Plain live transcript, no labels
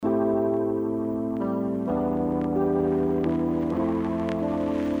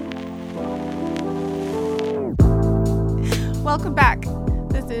Welcome back.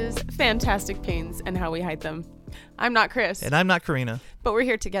 This is Fantastic Pains and How We Hide Them. I'm not Chris. And I'm not Karina. But we're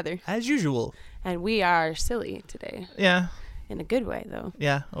here together. As usual. And we are silly today. Yeah. In a good way, though.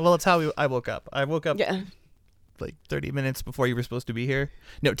 Yeah. Well, it's how I woke up. I woke up Yeah. like 30 minutes before you were supposed to be here.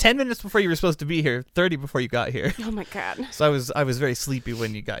 No, 10 minutes before you were supposed to be here. 30 before you got here. Oh, my God. So I was very sleepy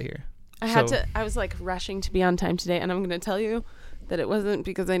when you got here. I was like rushing to be on time today. And I'm going to tell you that it wasn't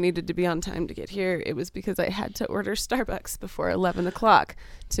because I needed to be on time to get here. It was because I had to order Starbucks before 11 o'clock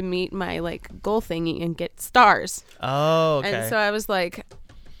to meet my like goal thingy and get stars. Oh, okay. And so I was like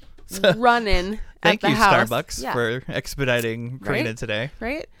running at the house. Thank you, Starbucks, for expediting Karina Right? today.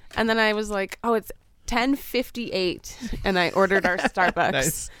 Right? And then I was like, oh, it's 10:58, and I ordered our Starbucks.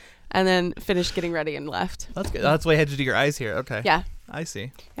 Nice. And then finished getting ready and left. That's good. That's why I had to do your eyes here. Okay. Yeah. I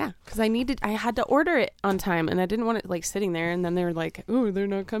see. Yeah, because I had to order it on time, and I didn't want it like sitting there, and then they were like, oh, they're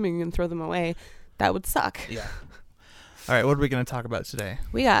not coming, and throw them away. That would suck. Yeah. All right, what are we going to talk about today?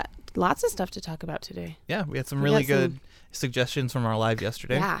 We got lots of stuff to talk about today. Yeah, we had some really good suggestions from our live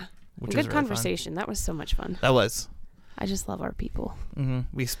yesterday. Yeah. Which good was really conversation. That was so much fun. That was. I just love our people. Mm-hmm.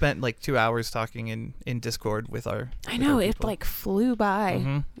 We spent like 2 hours talking in Discord with our I know, it people. like flew by.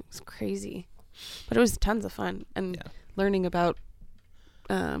 Mm-hmm. It was crazy. But it was tons of fun. And learning about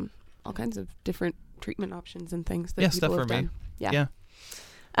all kinds of different treatment options and things that people stuff have for done. me. Yeah.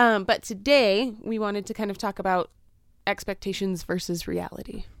 But today we wanted to kind of talk about expectations versus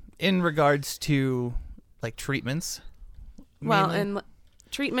reality. In regards to like treatments. Well, mainly? and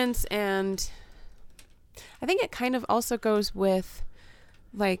treatments, and I think it kind of also goes with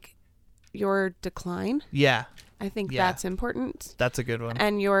like your decline. Yeah. I think Yeah. that's important. That's a good one.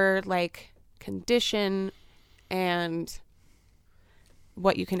 And your like condition and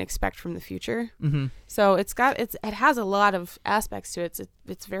what you can expect from the future. Mm-hmm. So it has a lot of aspects to it.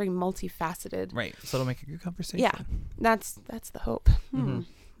 It's very multifaceted. Right. So it'll make a good conversation. Yeah, that's the hope.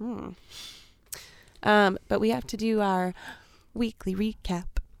 But we have to do our weekly recap.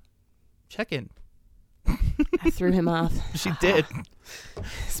 Check in. I threw him off. She did.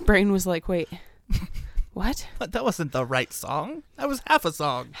 His brain was like, wait, what? But that wasn't the right song. That was half a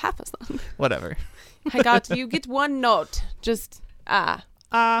song. Half a song. Whatever. You get one note. Just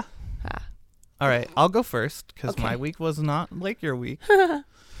All right, I'll go first because my week was not like your week.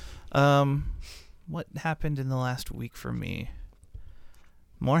 What happened in the last week for me?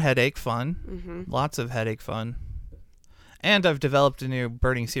 More headache fun. Mm-hmm. Lots of headache fun. And I've developed a new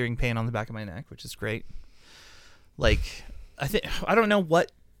burning, searing pain on the back of my neck, which is great. Like, I don't know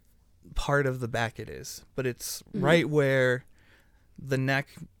what part of the back it is, but it's right where the neck,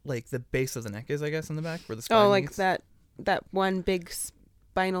 like the base of the neck is, I guess, in the back where the spine meets. That one big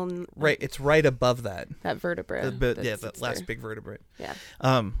spinal. Right, it's right above that. That vertebra. That last big vertebrae. Yeah.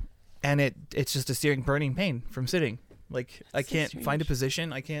 And it's just a searing, burning pain from sitting. Like, I can't find a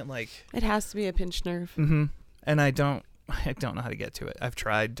position. I can't like. It has to be a pinched nerve. Mm-hmm. And I don't know how to get to it. I've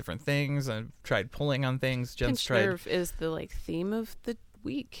tried different things. I've tried pulling on things. Jen's tried. Nerve is the like theme of the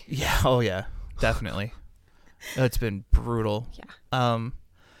week. Yeah. Oh yeah. Definitely. It's been brutal. Yeah.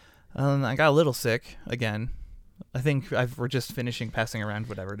 I got a little sick again. I think we're just finishing passing around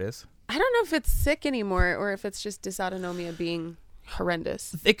whatever it is. I don't know if it's sick anymore or if it's just dysautonomia being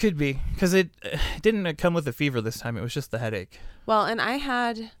horrendous. It could be because it didn't come with a fever this time. It was just the headache. Well, and I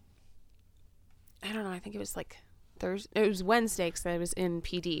don't know. I think it was like Thursday. It was Wednesday because I was in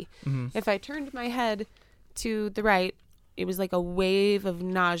PD. Mm-hmm. If I turned my head to the right, it was like a wave of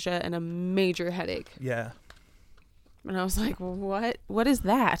nausea and a major headache. Yeah. And I was like, what is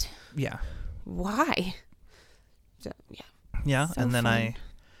that? Yeah. Why? So, yeah. Yeah. So and then fun.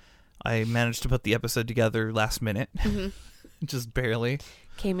 I managed to put the episode together last minute. Mm-hmm. Just barely.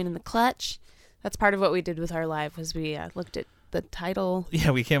 Came in the clutch. That's part of what we did with our live was we looked at the title.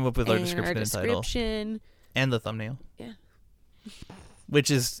 Yeah, we came up with our and description and title. And the thumbnail. Yeah. Which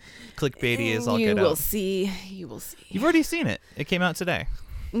is clickbaity as all get out. You will see. You've already seen it. It came out today.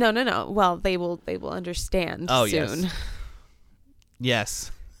 No. Well, they will understand soon.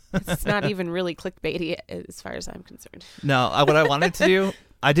 Yes. It's not even really clickbaity as far as I'm concerned. No, what I wanted to do,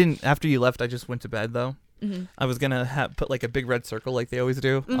 I didn't. After you left, I just went to bed though. Mm-hmm. I was gonna put like a big red circle like they always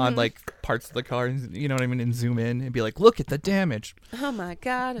do on like parts of the car, and you know what I mean, and zoom in and be like, look at the damage. Oh my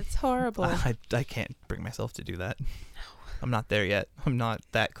God, it's horrible. I can't bring myself to do that. I'm not there yet. I'm not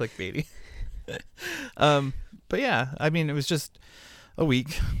that clickbaity. But yeah, I mean, it was just a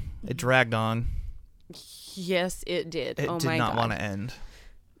week. It dragged on. Yes, it did. It did not want to end.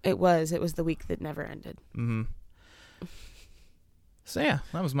 It was the week that never ended. Mm-hmm. So yeah,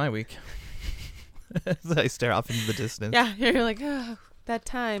 that was my week. As I stare off into the distance. Yeah, you're like, oh, that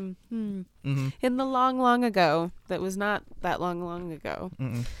time Mm-hmm. in the long, long ago. That was not that long, long ago.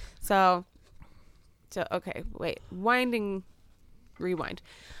 Mm-mm. So okay, wait. Rewind.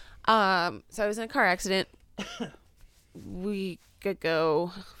 So I was in a car accident week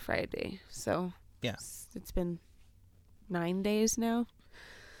ago Friday. So Yeah. it's been 9 days now.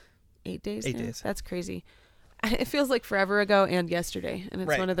 8 days. 8 now? days. That's crazy. It feels like forever ago and yesterday, and it's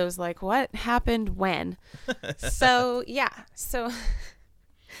Right. one of those like, what happened when? So yeah. So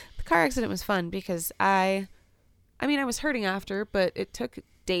the car accident was fun because I was hurting after, but it took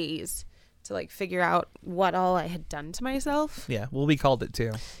days to like figure out what all I had done to myself. Yeah. Well, we called it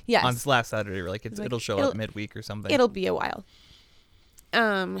too. Yes. On last Saturday, we're like, Like, it'll show up midweek or something. It'll be a while.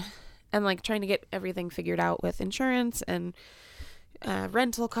 And like trying to get everything figured out with insurance and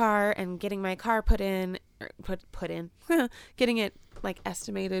rental car and getting my car put in, getting it like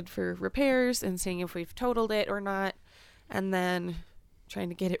estimated for repairs and seeing if we've totaled it or not, and then trying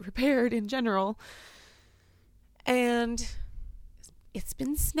to get it repaired in general. And it's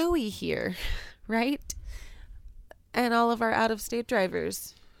been snowy here, right? And all of our out-of-state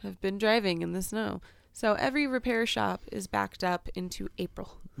drivers have been driving in the snow. So every repair shop is backed up into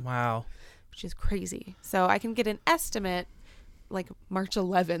April, Wow. which is crazy. So I can get an estimate like March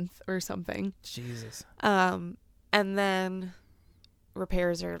 11th or something. Jesus. And then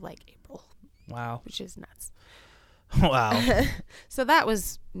repairs are like April, Wow. which is nuts. Wow. So that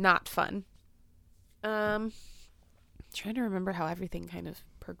was not fun. Trying to remember how everything kind of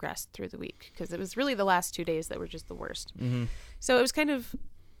progressed through the week, because it was really the last 2 days that were just the worst. Mm-hmm. So it was kind of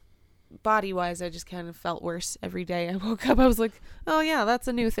body-wise, I just kind of felt worse every day. I woke up, I was like, oh yeah, that's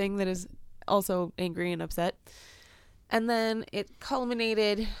a new thing that is also angry and upset. And then it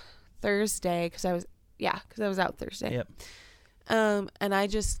culminated Thursday because I was out Thursday. Yep. And I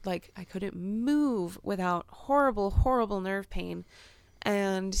just like, I couldn't move without horrible nerve pain.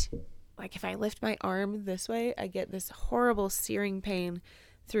 And like if I lift my arm this way, I get this horrible searing pain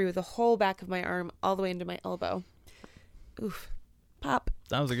through the whole back of my arm all the way into my elbow. Oof. Pop.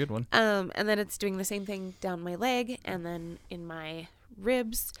 That was a good one. And then it's doing the same thing down my leg and then in my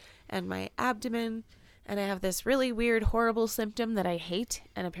ribs and my abdomen. And I have this really weird, horrible symptom that I hate.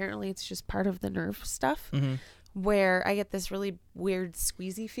 And apparently it's just part of the nerve stuff, Mm-hmm. where I get this really weird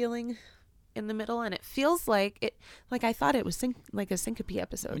squeezy feeling in the middle. And it feels like it, like I thought it was like a syncope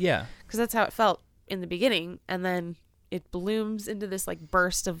episode. Yeah. Because that's how it felt in the beginning. And then it blooms into this like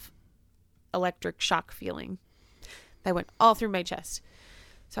burst of electric shock feeling that went all through my chest.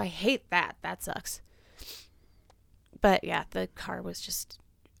 So I hate that. That sucks. But yeah, the car was just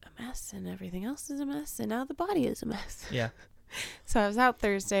a mess and everything else is a mess. And now the body is a mess. Yeah. So I was out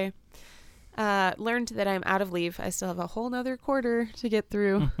Thursday. Learned that I'm out of leave. I still have a whole nother quarter to get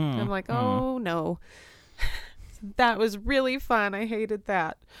through. Mm-hmm. I'm like, oh no. That was really fun. I hated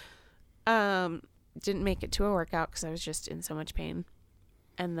that. Didn't make it to a workout because I was just in so much pain.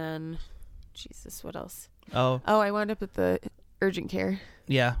 And then, Jesus, what else? Oh, I wound up at the urgent care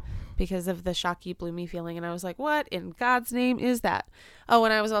yeah. because of the shocky, bloomy feeling. And I was like, what in God's name is that? Oh,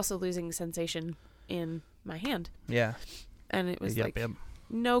 and I was also losing sensation in my hand. Yeah. And it was Yep, like, yep.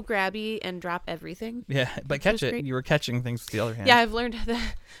 no grabby and drop everything. Yeah, but Which catch was it. great. You were catching things with the other hand. Yeah, I've learned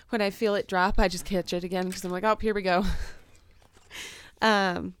that when I feel it drop, I just catch it again because I'm like, oh, here we go.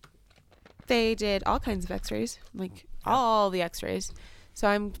 They did all kinds of x-rays, like all the x-rays. So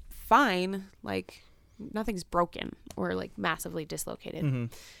I'm fine. Like nothing's broken or like massively dislocated.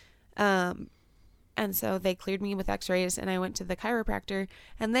 Mm-hmm. And so they cleared me with x-rays and I went to the chiropractor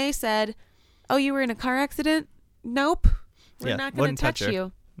and they said, oh, you were in a car accident? Nope. We're not going wouldn't to touch touch her.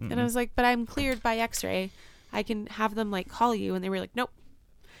 you. Mm-mm. And I was like, but I'm cleared by x-ray. I can have them like call you. And they were like, nope.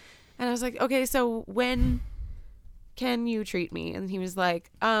 And I was like, okay, so when can you treat me? And he was like,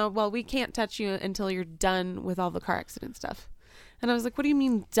 well, we can't touch you until you're done with all the car accident stuff. And I was like, what do you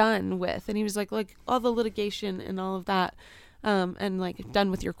mean done with? And he was like all the litigation and all of that. And like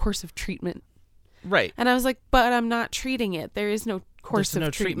done with your course of treatment. Right. And I was like, but I'm not treating it. There is no course There's of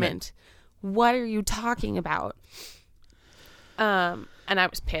no treatment. What are you talking about? And I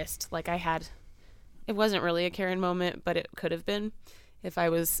was pissed. Like it wasn't really a Karen moment, but it could have been if I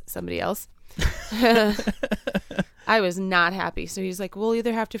was somebody else. I was not happy. So he's like, we'll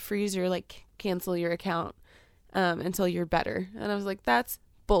either have to freeze or like cancel your account until you're better. And I was like, that's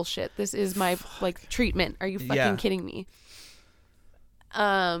bullshit. This is my like treatment. Are you fucking kidding me?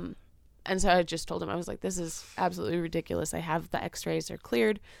 And so I just told him, I was like, this is absolutely ridiculous. I have the x-rays are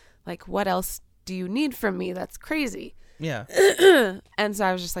cleared. Like, what else do you need from me? That's crazy. Yeah. And so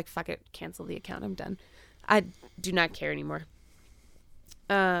I was just like, fuck it, cancel the account. I'm done. I do not care anymore.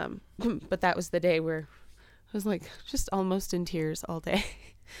 But that was the day where was like just almost in tears all day.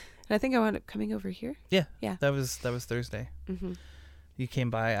 And I think I wound up coming over here. Yeah. Yeah. That was Thursday. Mm-hmm. You came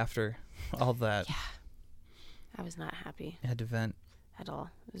by after all that. Yeah. I was not happy You had to vent. at all.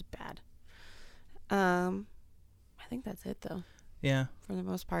 It was bad. I think that's it though, Yeah. for the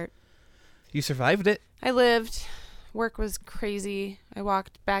most part. You survived it. I lived. Work was crazy. I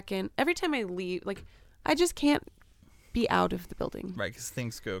walked back in. Every time I leave, like, I just can't be out of the building. Right, because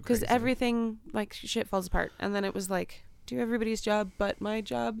things go Because crazy. everything, like, shit falls apart. And then it was like, do everybody's job but my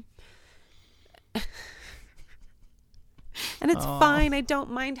job. And it's Aw. fine. I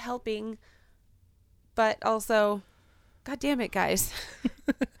don't mind helping. But also, God damn it, guys.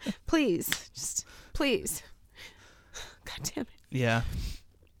 Please. Just, please. God damn it. Yeah.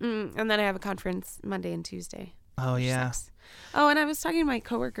 And then I have a conference Monday and Tuesday. Oh, which yeah. sucks. Oh, and I was talking to my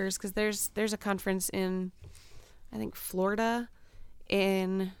coworkers because there's a conference in, I think, Florida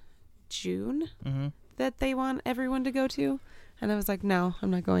in June Mm-hmm. that they want everyone to go to. And I was like, no,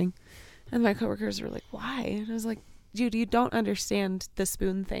 I'm not going. And my coworkers were like, why? And I was like, dude, you don't understand the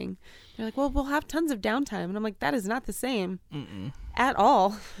spoon thing. They're like, well, we'll have tons of downtime. And I'm like, that is not the same Mm-mm. at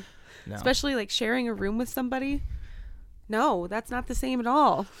all. No. Especially like sharing a room with somebody. No, that's not the same at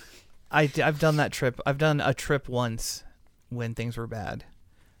all. I've done that trip. I've done a trip once when things were bad.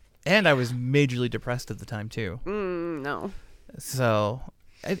 And I was majorly depressed at the time, too. No. So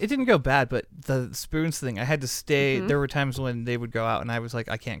it didn't go bad, but the spoons thing, I had to stay. Mhm. There were times when they would go out and I was like,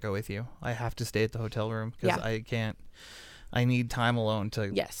 I can't go with you. I have to stay at the hotel room because Yeah. I can't. I need time alone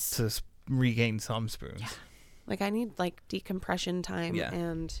to Yes. regain some spoons. Yeah. Like I need like decompression time Yeah.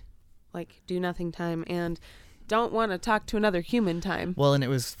 and like do nothing time and don't want to talk to another human time. Well, and it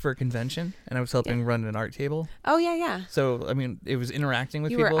was for a convention, and I was helping run an art table. Oh yeah, yeah. So, I mean, it was interacting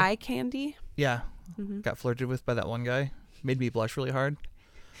with You people. were eye candy. Yeah. Mm-hmm. Got flirted with by that one guy. Made me blush really hard.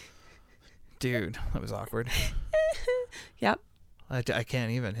 Dude, that was awkward. Yep. I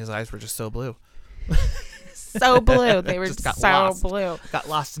can't even. His eyes were just so blue. So blue. They were Just got so lost. blue. Got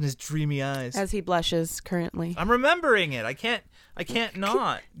lost in his dreamy eyes. As he blushes currently. I'm remembering it. I can't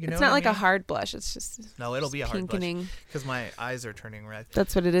not. You know It's not what like I a mean? hard blush. It's just No, it'll be a hard blush pinkening. because my eyes are turning red.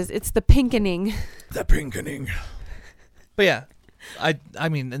 That's what it is. It's the pinkening. The pinkening. But yeah, I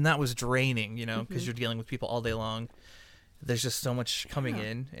mean, and that was draining, you know, because you're dealing with people all day long. There's just so much coming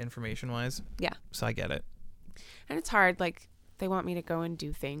in information wise. Yeah. So I get it. And it's hard. Like they want me to go and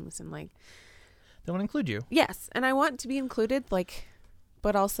do things and like They want to include you. yes, and I want to be included, like,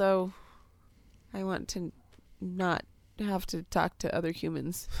 but also I want to not have to talk to other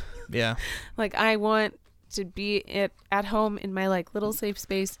humans. Yeah. Like, I want to be at home in my, like, little safe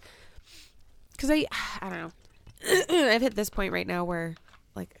space. Because I don't know. I've hit this point right now where,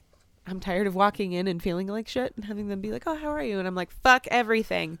 like, I'm tired of walking in and feeling like shit and having them be like, oh, how are you? And I'm like, fuck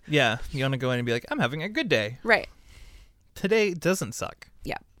everything. Yeah. You want to go in and be like, I'm having a good day. Right. Today doesn't suck.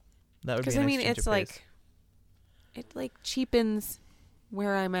 Yeah. That would be Because, an I mean, exchange it's of like, praise. it, like, cheapens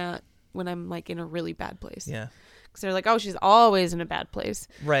where I'm at when I'm, like, in a really bad place. Yeah. Because they're like, oh, she's always in a bad place.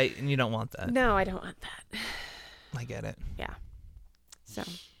 Right. And you don't want that. No, I don't want that. I get it. Yeah. So,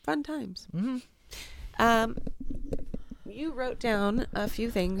 fun times. Mm-hmm. You wrote down a few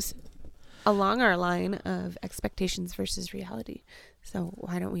things along our line of expectations versus reality. So,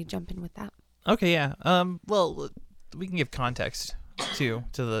 why don't we jump in with that? Okay. Yeah. Well, we can give context too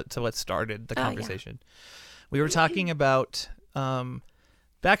to what started the Yeah. conversation. We were talking about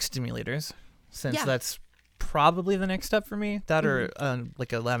back stimulators, since Yeah. that's probably the next step for me. That or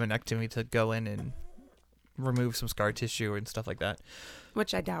like a laminectomy to go in and remove some scar tissue and stuff like that.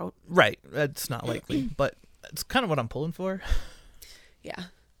 Which I doubt. Right. That's not likely, but it's kind of what I'm pulling for. Yeah.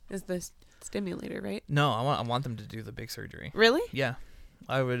 Is the stimulator, right? No, I want them to do the big surgery. Really? Yeah.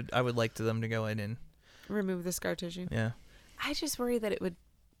 I would like them to go in and Remove the scar tissue. yeah. I just worry that it would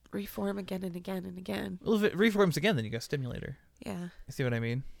reform again and again and again. Well, if it reforms again, then you go stimulator. Yeah, You see what I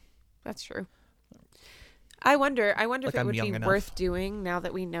mean? that's true. I wonder Like if it I'm would young be enough. worth doing now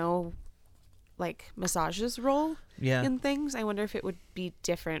that we know, like, massage's role Yeah. in things. I wonder if it would be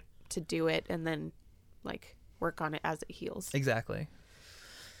different to do it and then, like, work on it as it heals. Exactly.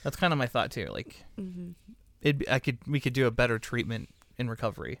 That's kind of my thought too. Like, Mm-hmm. we could do a better treatment in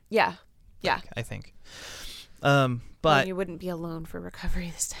recovery. Yeah. Yeah. I think. Well, But you wouldn't be alone for recovery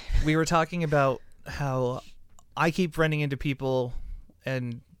this time. we were talking about how I keep running into people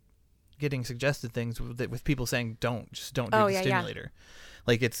and getting suggested things with people saying don't do Oh, the yeah, yeah. stimulator.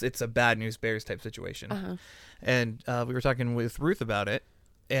 Like it's a bad news bears type situation. Uh-huh. And we were talking with Ruth about it,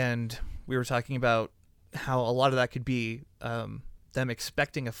 and we were talking about how a lot of that could be them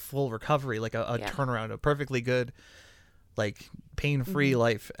expecting a full recovery, like a Yeah. turnaround, a perfectly good like pain-free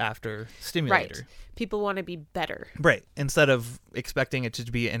life after stimulator. Right. People want to be better. Right. Instead of expecting it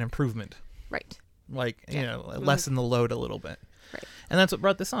to be an improvement. Right. Like, you Yeah. know, lessen the load a little bit. Right. And that's what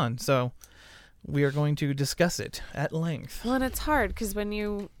brought this on. So we are going to discuss it at length. Well, and it's hard because when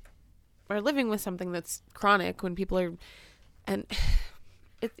you are living with something that's chronic, when people are, and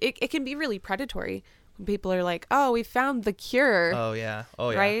it can be really predatory when people are like, oh, we found the cure. Oh, yeah. Oh,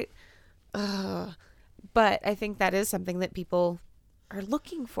 yeah. Right? But I think that is something that people are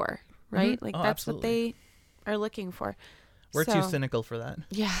looking for, right? Mhm. Like Oh, that's absolutely. what they are looking for. We're too So- cynical for that.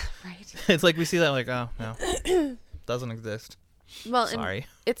 Yeah, right. It's like we see that like, oh, no. Doesn't exist. Well, and Sorry.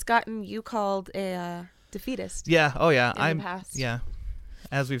 it's gotten you called a defeatist. Yeah. Oh, yeah. in the past. Yeah.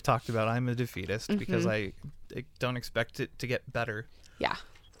 As we've talked about, I'm a defeatist because Mhm. I don't expect it to get better. Yeah.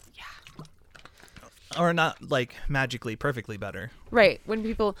 Or not like magically perfectly better. Right. When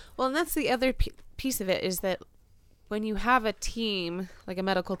people, well, and that's the other piece of it is that when you have a team, like a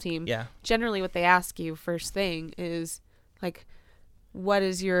medical team, Yeah. generally what they ask you first thing is like, what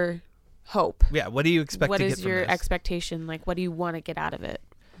is your hope? Yeah. What do you expect What to is get from your this? expectation? Like, what do you want to get out of it?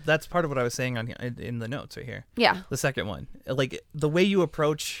 That's part of what I was saying on in the notes right here. Yeah. The second one, like the way you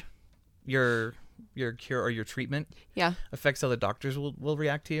approach your cure or your treatment Yeah. affects how the doctors will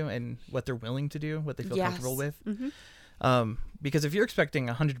react to you and what they're willing to do, what they feel comfortable with. Mm-hmm. Because if you're expecting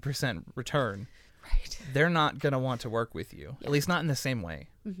 100% return, Right. they're not going to want to work with you, Yeah. at least not in the same way.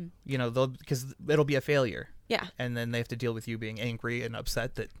 Mm-hmm. You know, because it'll be a failure. Yeah. And then they have to deal with you being angry and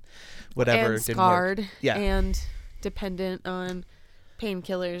upset that whatever And didn't scarred. work. Yeah. And dependent on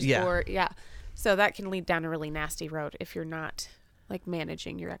painkillers. Yeah. Or, yeah. So that can lead down a really nasty road if you're not like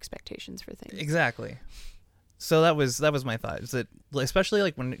managing your expectations for things. Exactly. So that was my thought. Is that especially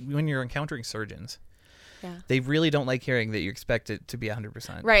like when you're encountering surgeons, Yeah. they really don't like hearing that you expect it to be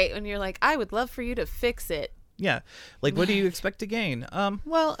 100%. Right. And you're like, I would love for you to fix it. Yeah. Like, what do you expect to gain?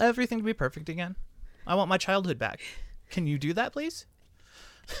 Well, everything to be perfect again. I want my childhood back. Can you do that, please?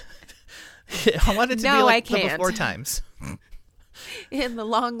 I want it to be No, like I the can't. before times. In the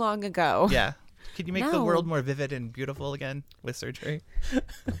long, long ago. Yeah. Can you make the No. world more vivid and beautiful again with surgery?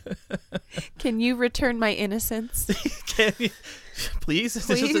 Can you return my innocence? Can you, please? Just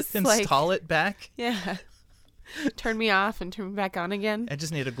Please, install it back? Yeah. Turn me off and turn me back on again. I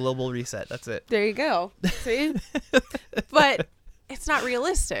just need a global reset. That's it. There you go. See? But it's not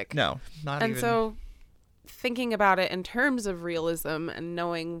realistic. No, not And even. so thinking about it in terms of realism and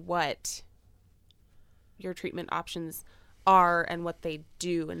knowing what your treatment options are and what they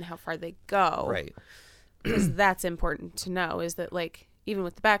do and how far they go. Right. Because that's important to know is that like even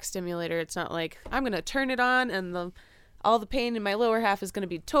with the back stimulator, it's not like I'm going to turn it on and all the pain in my lower half is going to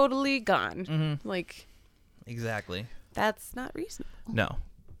be totally gone. Mm-hmm. Like Exactly. that's not reasonable. No.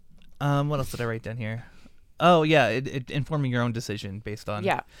 What else did I write down here? Oh, yeah. It informing your own decision based on.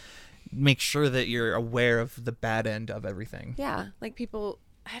 Yeah. Make sure that you're aware of the bad end of everything. Yeah. Like people,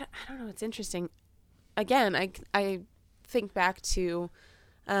 I don't know. It's interesting. Again, I think back to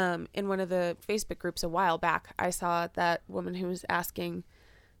in one of the Facebook groups a while back, I saw that woman who was asking,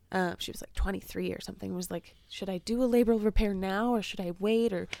 she was like 23 or something, was like, should I do a labral repair now or should I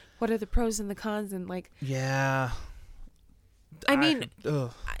wait, or what are the pros and the cons? And like, Yeah. I mean,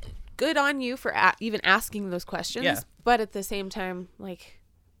 ugh. good on you for even asking those questions. Yeah. But at the same time, like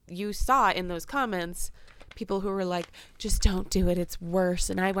you saw in those comments, people who were like, just don't do it. It's worse.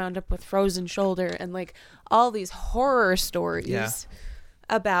 And I wound up with frozen shoulder and like all these horror stories Yeah.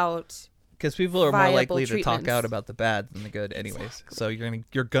 about, Because people are more viable likely to talk treatments. out about the bad than the good, anyways. Exactly. So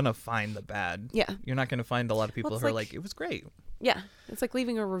you're gonna find the bad. yeah, You're not gonna find a lot of people it's who are like- like, it was great. yeah. It's like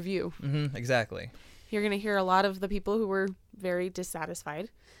leaving a review. Mm-hmm. Exactly. You're going to hear a lot of the people who were very dissatisfied.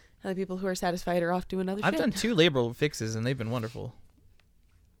 And the people who are satisfied are off doing other I've shit. done 2 labral fixes and they've been wonderful.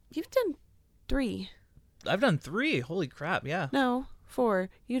 You've done 3. I've done 3. Holy crap! Yeah. No, 4.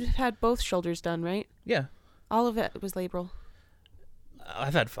 You'd had both shoulders done, right? Yeah. All of it was labral.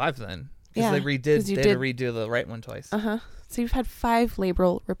 I've had 5 then. Yeah, Because 'cause you they had to redo the right one twice. Uh-huh. So you've had 5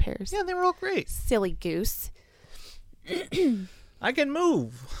 labral repairs. Yeah, they were all great. Silly goose. I can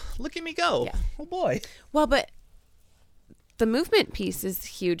move. Look at me go. Yeah. Oh boy. Well, but the movement piece is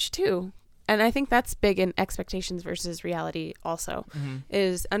huge too. And I think that's big in expectations versus reality also,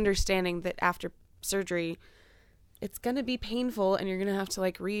 is understanding that after surgery, it's going to be painful and you're going to have to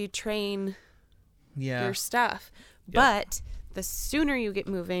like retrain Yeah. your stuff. Yep. But the sooner you get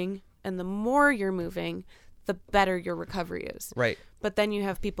moving and the more you're moving, the better your recovery is. Right. But then you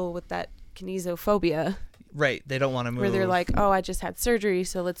have people with that kinesiophobia Right. They don't want to move. where they're like, oh, I just had surgery,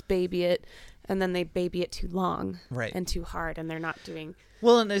 so let's baby it. And then they baby it too long Right. and too hard, and they're not doing.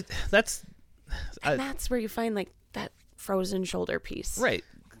 Well, and that's And that's where you find like that frozen shoulder piece. Right.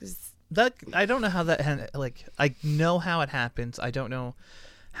 'Cause- That I don't know how that like I know how it happens. I don't know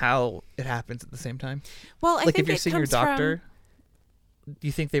how it happens at the same time. Well, I Like think if you're it seeing your comes from- doctor, do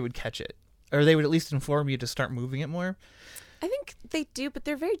you think they would catch it, or they would at least inform you to start moving it more? I think they do, but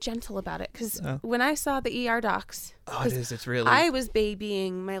they're very gentle about it. Because Oh. when I saw the ER docs, Oh, it 'cause is. It's really. I was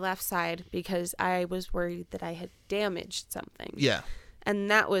babying my left side because I was worried that I had damaged something. Yeah. And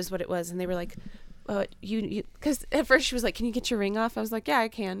that was what it was. And they were like, oh, you, because at first she was like, can you get your ring off? I was like, yeah, I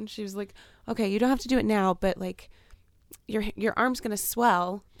can. She was like, okay, you don't have to do it now, but like your arm's going to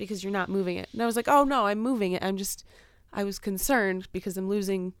swell because you're not moving it. And I was like, oh no, I'm moving it. I was concerned because I'm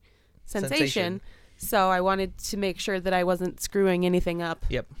losing sensation. So I wanted to make sure that I wasn't screwing anything up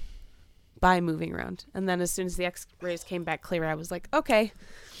Yep. by moving around. And then as soon as the x-rays came back clear, I was like, okay,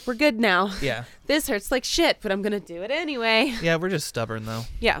 we're good now. Yeah. This hurts like shit, but I'm going to do it anyway. Yeah. We're just stubborn though.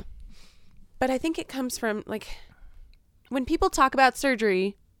 Yeah. But I think it comes from, like, when people talk about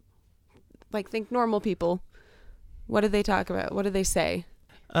surgery, like, think normal people, what do they talk about? What do they say?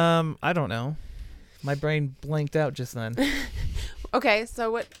 I don't know. My brain blanked out just then. Okay, so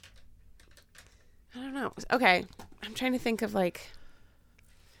what? I don't know. Okay, I'm trying to think of, like,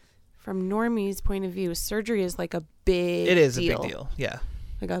 from normie's point of view, surgery is, like, a big deal. It is a big deal. Yeah.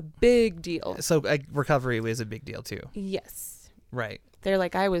 Like, a big deal. So recovery is a big deal too. Yes. Right. They're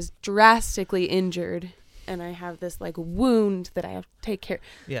like, I was drastically injured, and I have this, like, wound that I have to take care.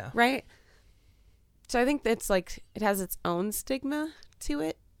 Yeah. Right? So I think that's, like, it has its own stigma to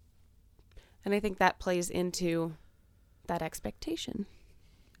it. And I think that plays into that expectation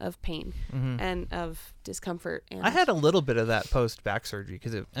of pain Mm-hmm. and of discomfort. And I had a little bit of that post back surgery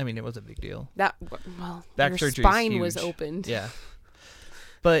because it was a big deal. that, well, Back your surgery is spine was huge. opened. Yeah.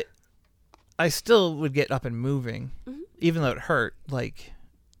 But I still would get up and moving, Mhm. even though it hurt. Like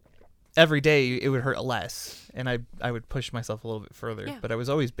every day, it would hurt less, and I would push myself a little bit further. Yeah. But I was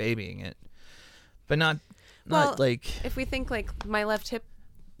always babying it, but not Well, like If we think, like, my left hip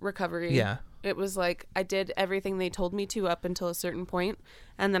recovery. yeah. It was like I did everything they told me to up until a certain point,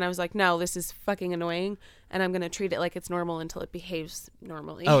 and then I was like, no, this is fucking annoying, and I'm going to treat it like it's normal until it behaves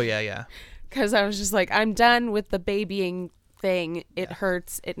normally. Oh yeah, yeah. Because I was just like, I'm done with the babying thing. It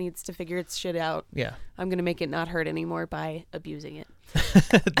hurts. It needs to figure its shit out. Yeah. I'm going to make it not hurt anymore by abusing it.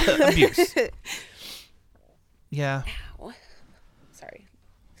 The abuse. Yeah. Ow. Sorry.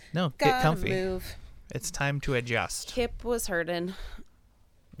 No, Gotta get comfy. move. It's time to adjust. Hip was hurting.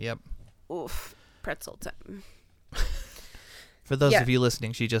 Yep. Oof. Pretzel time. For those Yeah. of you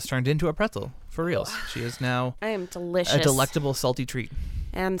listening, she just turned into a pretzel. For reals. She is now I am delicious. a delectable salty treat.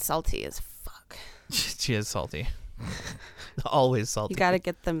 And salty as fuck. She is salty. Always salty. You got to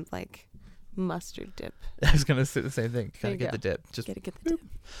get them, like, mustard dip. I was gonna say the same thing. There Gotta you get go. the dip. Just Gotta get the dip.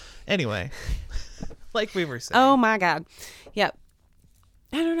 anyway. Like we were saying. Oh my God. Yep.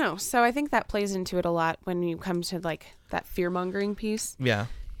 I don't know. So I think that plays into it a lot when you come to, like, that fear mongering piece. Yeah.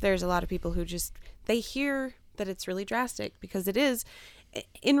 There's a lot of people who just, they hear that it's really drastic because it is.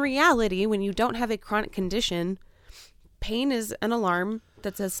 In reality, when you don't have a chronic condition, pain is an alarm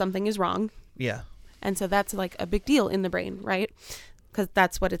that says something is wrong. Yeah. And so that's, like, a big deal in the brain, right? Because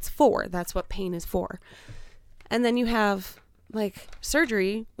that's what it's for. That's what pain is for. And then you have, like,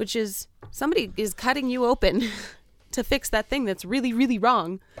 surgery, which is somebody is cutting you open to fix that thing that's really, really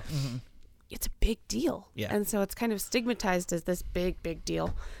wrong. Mm-hmm. It's a big deal. Yeah. And so it's kind of stigmatized as this big, big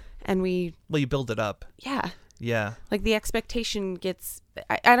deal. And we, Well, you build it up. yeah, Yeah. like the expectation gets,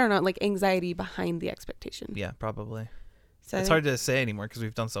 I don't know, like anxiety behind the expectation. Yeah, probably. So It's hard to say anymore because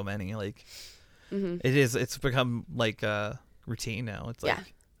we've done so many. Like, it's become like routine now. It's like Yeah.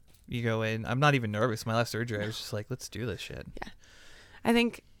 you go in. I'm not even nervous. My last surgery, I was just like, let's do this shit. I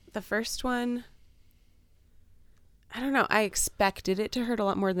think the first one, I don't know, I expected it to hurt a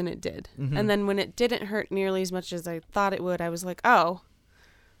lot more than it did. Mhm. And then when it didn't hurt nearly as much as I thought it would, I was like, oh,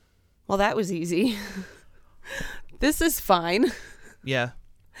 well, that was easy. This is fine. Yeah.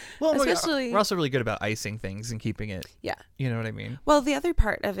 Well, Especially- we're also really good about icing things and keeping it. Yeah. You know what I mean? Well, the other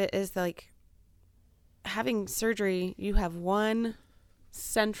part of it is, like, having surgery, you have one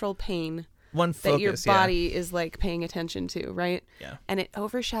central pain One focus. that your body is, like, paying attention to, right? Yeah. And it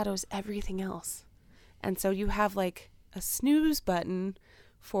overshadows everything else. And so you have, like, a snooze button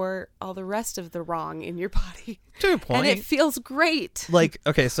for all the rest of the wrong in your body. To a point. And it feels great. Like,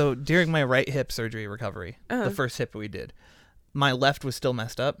 okay, so during my right hip surgery recovery, Uh-huh. the first hip we did, my left was still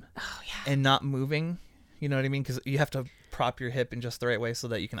messed up Oh, yeah. and not moving. You know what I mean? Because you have to prop your hip in just the right way so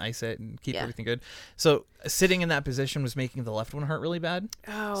that you can ice it and keep Yeah. everything good. So sitting in that position was making the left one hurt really bad.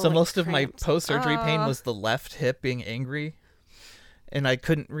 Oh, So it most of my cramped. post-surgery pain Oh. was the left hip being angry. And I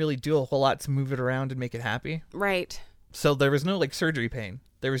couldn't really do a whole lot to move it around and make it happy. Right. So there was no like surgery pain.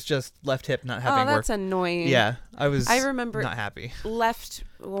 There was just left hip not Oh, having work. that's annoying. Yeah, I remember not happy. left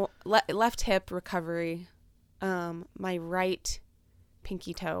hip recovery. My right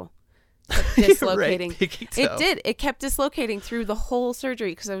pinky toe kept dislocating. Right, pinky toe. It did. It kept dislocating through the whole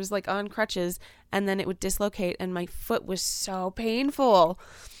surgery because I was like on crutches, and then it would dislocate, and my foot was so painful.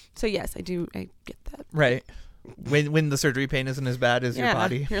 So yes, I get that. Right. When the surgery pain isn't as bad as your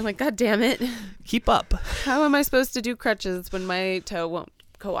body. You're like, God damn it. Keep up. How am I supposed to do crutches when my toe won't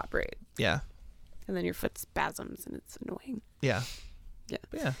cooperate? Yeah. And then your foot spasms and it's annoying. Yeah. Yeah.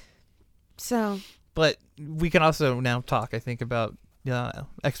 Yeah. So. But we can also now talk, I think, about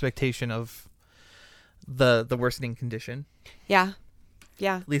expectation of the worsening condition. Yeah.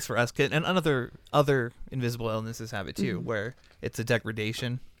 Yeah. At least for us. And other invisible illnesses have it too, where it's a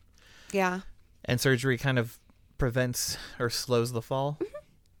degradation. Yeah. And surgery kind of prevents or slows the fall,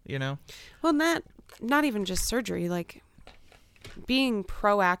 you know? Well, not even just surgery, like being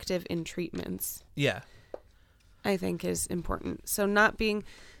proactive in treatments, Yeah. I think is important. So not being,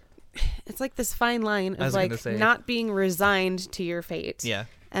 it's like this fine line I of was gonna like say. not being resigned to your fate. Yeah.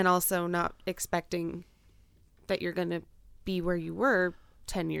 And also not expecting that you're going to be where you were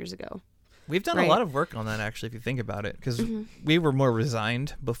 10 years ago. We've done Right. a lot of work on that, actually, if you think about it, because we were more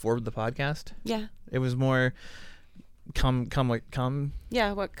resigned before the podcast. Yeah. It was more come.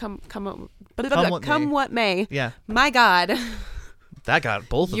 Yeah. What may. what may. Yeah. My God. That got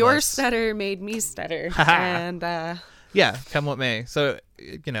both of Your us. stutter made me stutter. And Yeah, come what may. So,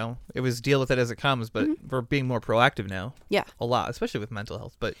 you know, it was deal with it as it comes, but we're being more proactive now. yeah. A lot, especially with mental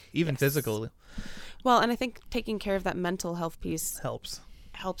health, but even Yes. physical Well, and I think taking care of that mental health piece helps.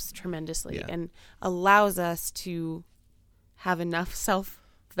 helps tremendously Yeah. and allows us to have enough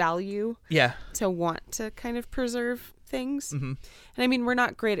self-value Yeah. to want to kind of preserve things. Mm-hmm. And I mean, we're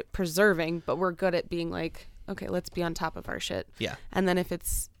not great at preserving, but we're good at being like, okay, let's be on top of our shit. Yeah. And then if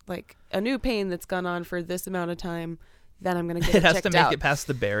it's like a new pain that's gone on for this amount of time, then I'm going to get It has checked to make out. it past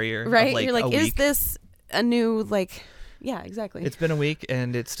the barrier. Right? Of like You're like, a is week. this a new, like, yeah, exactly. It's been a week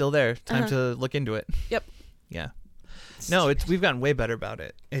and it's still there. Time to look into it. Yep. Yeah. No, we've gotten way better about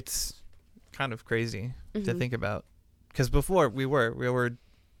it. It's kind of crazy to think about, because before we were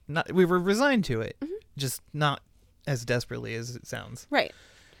resigned to it, just not as desperately as it sounds. Right.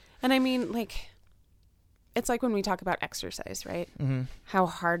 And I mean, like, it's like when we talk about exercise, right? Mm-hmm. How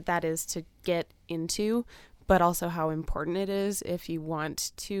hard that is to get into, but also how important it is if you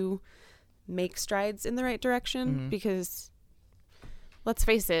want to make strides in the right direction. Because let's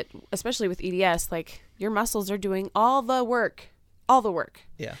face it, especially with EDS, like, your muscles are doing all the work,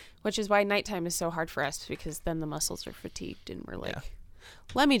 Yeah. which is why nighttime is so hard for us, because then the muscles are fatigued and we're like, Yeah.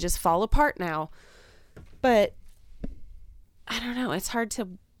 let me just fall apart now. But I don't know. It's hard to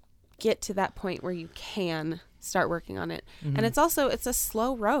get to that point where you can start working on it. And it's a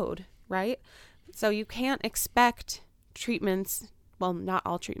slow road, right? So you can't expect treatments. Well, not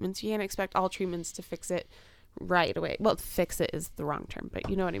all treatments. You can't expect all treatments to fix it right away. Well, fix it is the wrong term, but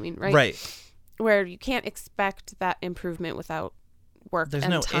you know what I mean, right? Right. Where you can't expect that improvement without work There's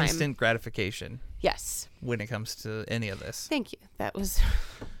and no time. instant gratification Yes. when it comes to any of this. Thank you. That was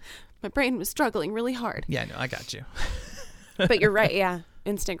my brain was struggling really hard. Yeah, no, I got you. But you're right. Yeah.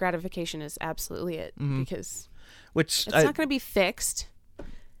 Instant gratification is absolutely it, because Which it's not going to be fixed. And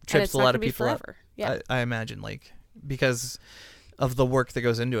trips it's a not lot gonna of be people up. forever. Yeah. I imagine, like, because of the work that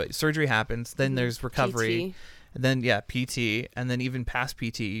goes into it. Surgery happens, then there's recovery, PT. and then PT, and then even past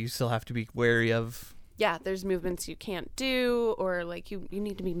PT, you still have to be wary of. Yeah, there's movements you can't do, or like you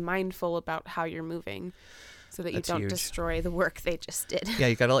need to be mindful about how you're moving so that you That's don't huge. destroy the work they just did. Yeah,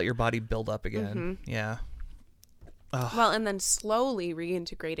 you got to let your body build up again. Yeah. Oh, Well, and then slowly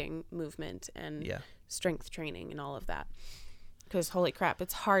reintegrating movement and yeah. strength training and all of that. Because holy crap,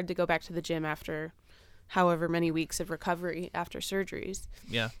 it's hard to go back to the gym after however many weeks of recovery after surgeries.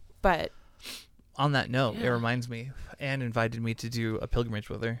 Yeah. But On that note, it Yeah. reminds me, Anne invited me to do a pilgrimage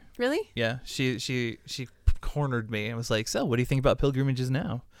with her. really? Yeah, she cornered me and was like, "So, what do you think about pilgrimages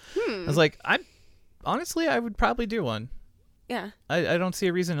now?" I was like, I would probably do one. Yeah. I don't see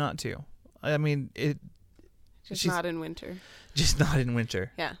a reason not to. I mean, Just She's- not in winter. just not in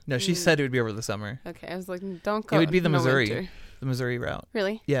winter. Yeah. No, she said it would be over the summer. Okay, I was like, don't go. It would be the no Missouri, winter. the Missouri route.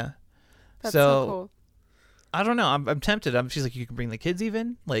 Really? Yeah. That's so cool. I don't know. I'm tempted. She's like, you can bring the kids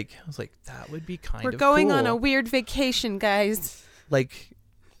even. Like, I was like, that would be kind We're of going on a cool. weird vacation, guys. Like,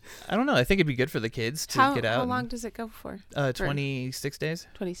 I don't know. I think it'd be good for the kids to get out. How long does it go for? 26 days.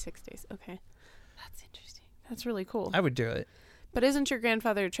 26 days. Okay. That's interesting. That's really cool. I would do it. But isn't your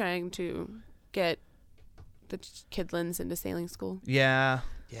grandfather trying to get the kidlins into sailing school? Yeah.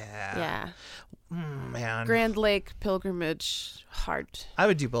 Yeah. Man, Grand Lake pilgrimage, hard. I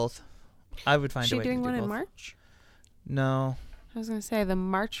would do both. I would find Is a she way doing to do one both. in March? No. I was gonna say the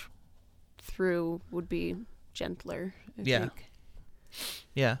March through would be gentler. I Yeah. think.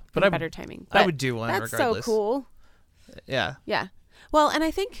 Yeah, but And better timing. I But would do one that's regardless. so cool. Yeah. Yeah. Well, and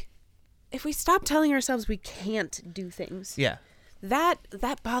I think if we stop telling ourselves we can't do things, Yeah. that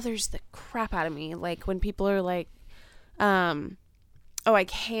bothers the crap out of me. Like when people are like, oh, I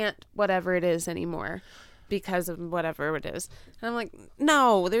can't whatever it is anymore because of whatever it is. And I'm like,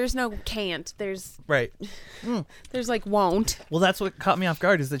 no, there's no can't. There's Right. like won't. Well, that's what caught me off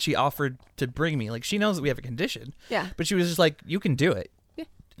guard is that she offered to bring me. Like, she knows that we have a condition, Yeah. but she was just like, you can do it. Yeah.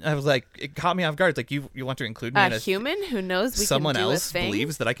 I was like, it caught me off guard. Like, you want to include me in A human who knows we someone can do else a thing.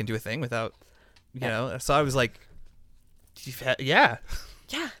 believes that I can do a thing without, you Yeah. know? So I was like, yeah,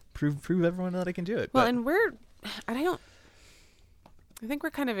 Yeah. prove everyone that I can do it. Well, But and I think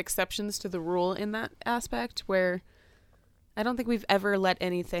we're kind of exceptions to the rule in that aspect where I don't think we've ever let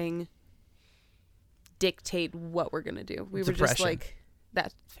anything dictate what we're going to do. We were just Depression. like,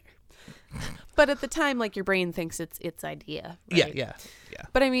 that's fair. But at the time, like your brain thinks it's its idea. Right? yeah.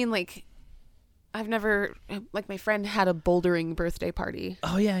 But I mean, like, I've never, like my friend had a bouldering birthday party.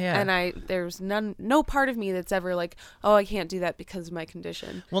 Oh yeah. And there's no part of me that's ever like, oh, I can't do that because of my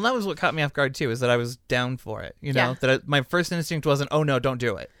condition. Well, that was what caught me off guard too, is that I was down for it. You know, Yeah. that my first instinct wasn't, oh no, don't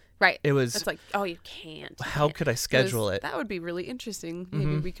do it. Right. It was, It's like, oh, you can't. You how can't. could I schedule it? That would be really interesting. Maybe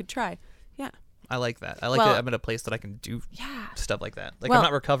Mhm. we could try. Yeah. I like that. I like Well- that I'm in a place that I can do Yeah. stuff like that. Like, Well- I'm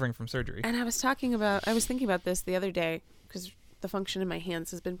not recovering from surgery. And I was thinking about this the other day because the function in my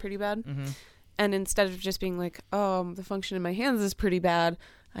hands has been pretty bad. Mm-hmm. And instead of just being like, oh, the function in my hands is pretty bad,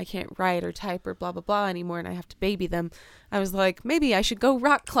 I can't write or type or blah, blah, blah anymore, and I have to baby them, I was like, maybe I should go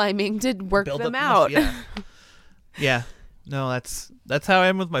rock climbing to work Build them up out. Yeah. Yeah. No, that's how I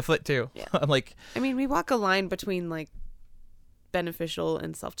am with my foot too. Yeah. I'm like, I mean, we walk a line between like beneficial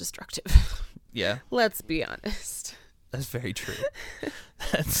and self-destructive. yeah, Let's be honest. that's very true.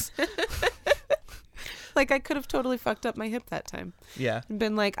 That's Like, I could have totally fucked up my hip that time yeah. and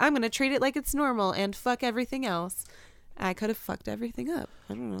been like, I'm going to treat it like it's normal and fuck everything else. I could have fucked everything up.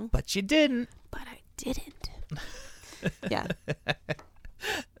 I don't know. But you didn't. But I didn't. Yeah.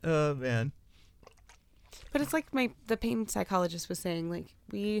 Oh man. But it's like the pain psychologist was saying, like,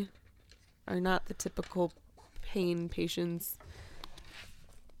 we are not the typical pain patients.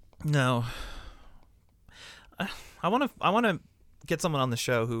 No. I want to get someone on the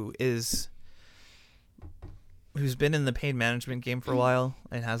show who's been in the pain management game for a while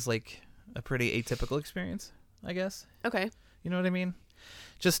and has like a pretty atypical experience, I guess. Okay. You know what I mean?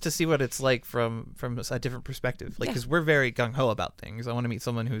 Just to see what it's like from a different perspective. Like, Yeah. because we're very gung-ho about things. I want to meet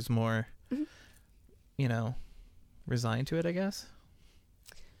someone who's more, Mhm. you know, resigned to it, I guess.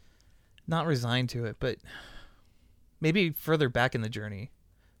 Not resigned to it, but maybe further back in the journey,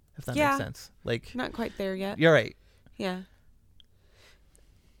 if that Yeah. makes sense. Like, Not quite there yet. you're right. Yeah.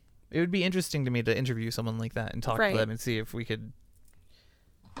 It would be interesting to me to interview someone like that and talk Right. to them and see if we could.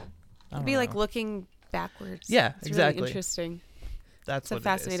 I It'd don't be like know. looking backwards. Yeah, It's exactly. Really interesting. That's So what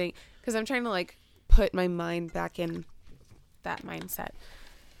fascinating because I'm trying to like put my mind back in that mindset.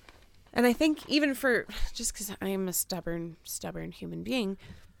 And I think even for just because I am a stubborn human being,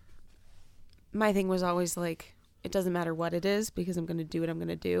 my thing was always like, it doesn't matter what it is because I'm going to do what I'm going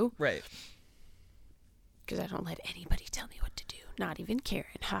to do It is. Right. because I don't let anybody tell me what to do. Not even Karen.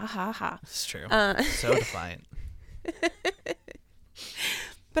 Ha ha ha. It's true. So defiant.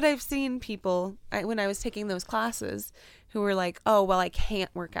 But I've seen people when I was taking those classes who were like, oh, well, I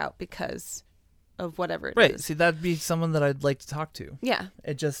can't work out because of whatever it is. Right. See, that'd be someone that I'd like to talk to. Yeah.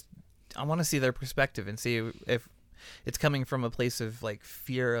 I want to see their perspective and see if it's coming from a place of like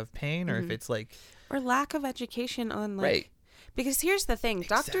fear of pain or if Mhm. it's like Or lack of education on like, Right. Because here's the thing.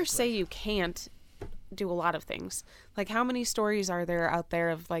 Doctors say Exactly. you can't do a lot of things. Like how many stories are there out there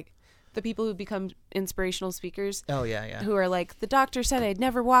of like the people who become inspirational speakers oh yeah. who are like, the doctor said I'd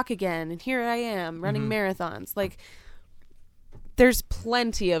never walk again and here I am running Mhm. marathons. Like there's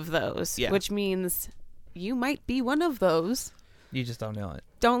plenty of those, Yeah. which means you might be one of those. You just don't know it.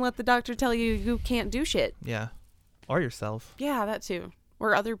 Don't let the doctor tell you you can't do shit. Yeah. Or yourself. Yeah, that too.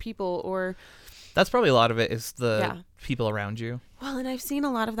 Or other people or That's probably a lot of it is the Yeah. people around you. well, and I've seen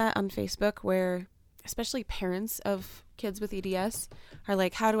a lot of that on Facebook where especially parents of kids with EDS are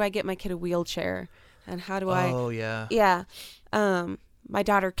like, how do I get my kid a wheelchair? And how do I Oh yeah. yeah. My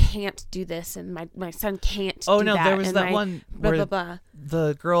daughter can't do this and my son can't Oh do no, that. there was and that my one blah where blah blah.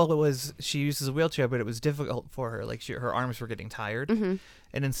 the girl she uses a wheelchair, but it was difficult for her. Like her arms were getting tired, Mm-hmm.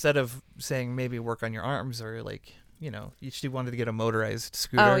 and instead of saying maybe work on your arms or like she wanted to get a motorized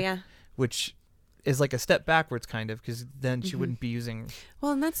scooter. Oh yeah. Which is like a step backwards, kind of, because then she wouldn't be using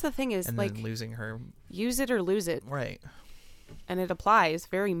Well, and that's the thing is, and like, then losing her. use it or lose it. Right. And it applies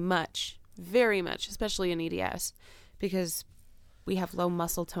very much, especially in EDS, because we have low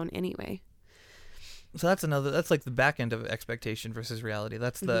muscle tone anyway. So that's like the back end of expectation versus reality.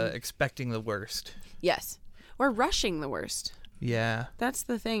 That's the expecting the worst. Yes. Or rushing the worst. Yeah. That's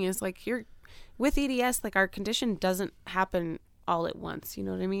the thing is, like, with EDS, like, our condition doesn't happen all at once. You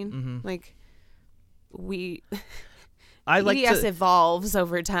know what I mean? Mm-hmm. Like, I like EDS to, evolves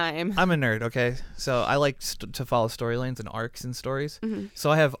over time. I'm a nerd, okay? So I like to follow storylines and arcs in stories. Mm-hmm.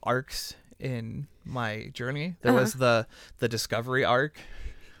 So I have arcs in my journey. There was the discovery arc,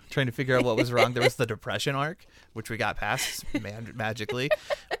 trying to figure out what was wrong. There was the depression arc, which we got past magically.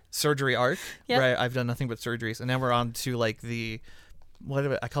 Surgery arc, where I've done nothing but surgeries. And then we're on to like I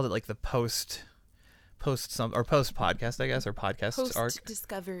called it like the post podcast, I guess, or podcast arc.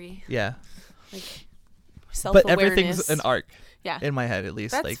 Post-discovery. Yeah. Like, But self-awareness. everything's an arc. Yeah. In my head, at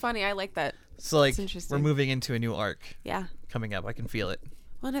least. That's like, funny. I like that. so like That's we're moving into a new arc Yeah. coming up. I can feel it.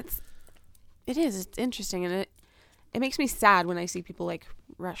 Well, it's interesting, and it makes me sad when I see people like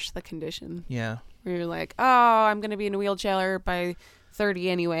rush the condition. Yeah. Where you're like, oh, I'm gonna be in a wheelchair by 30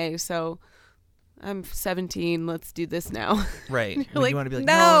 anyway, so I'm 17. Let's do this now. Right. You're When like, you want to be like,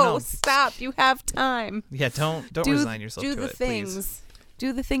 no, no. stop. You have time. Yeah, don't resign yourself do to the it, things. please.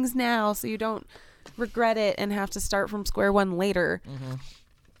 Do the things now, so you don't regret it and have to start from square one later.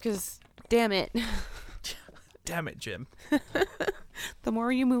 Because damn it, Damn it, Jim. the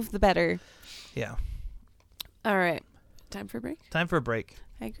more you move, the better. Yeah. All right, time for a break. Time for a break.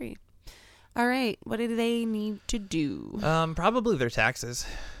 I agree. All right, what do they need to do? Probably their taxes.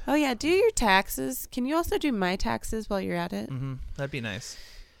 Oh yeah, do your taxes. Can you also do my taxes while you're at it? Mm-hmm. That'd be nice.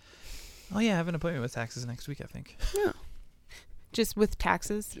 Oh yeah, I have an appointment with taxes next week, I think. No. Just with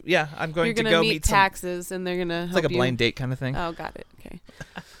taxes? Yeah, I'm going You're to gonna go meet some. taxes, and they're gonna It's help like a you. blind date kind of thing. Oh, got it. Okay.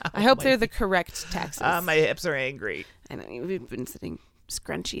 I hope they're the correct taxes. My hips are angry. I know you've been sitting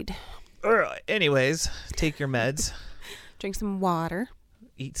scrunchied. Anyways, take your meds. Drink some water.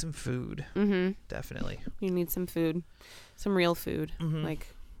 Eat some food. Mm-hmm. Definitely. You need some food, some real food, Mhm. like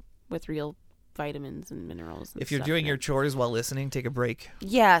with real vitamins and minerals. And If you're stuff doing in your it. chores while listening, take a break.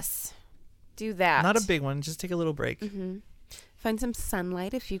 Yes, do that. Not a big one. Just take a little break. Mm-hmm. Find some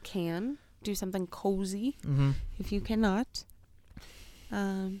sunlight if you can. Do something cozy Mm-hmm. if you cannot.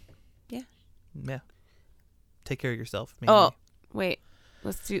 Yeah. Take care of yourself. Oh, wait.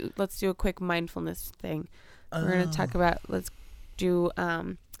 Let's do a quick mindfulness thing. We're gonna talk about. Let's do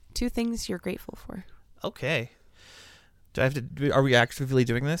 2 things you're grateful for. Okay. Do I have to? Are we actively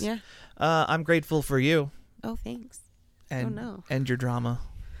doing this? Yeah. I'm grateful for you Oh, thanks. and no. and your drama.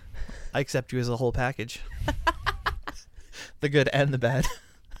 I accept you as a whole package. The good and the bad.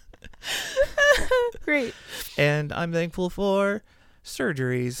 Great. And I'm thankful for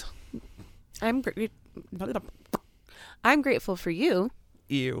surgeries. I'm grateful for you.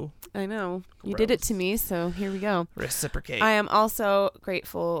 Ew. I know. You did it Gross. to me, so here we go. Reciprocate. I am also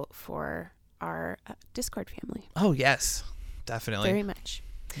grateful for our Discord family. Oh, yes. Definitely. Very much.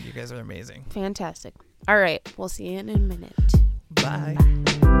 You guys are amazing. Fantastic. All right. We'll see you in a minute. Bye.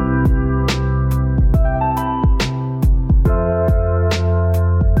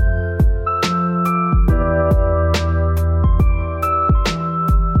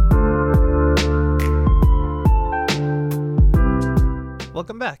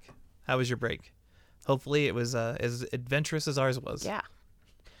 Welcome back. How was your break? Hopefully it was as adventurous as ours was. Yeah.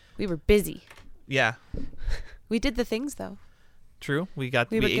 We were busy. Yeah. We did the things, though. True. We were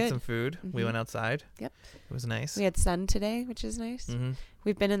ate good. some food. We Mhm. went outside. Yep. It was nice. We had sun today, which is nice. Mm-hmm.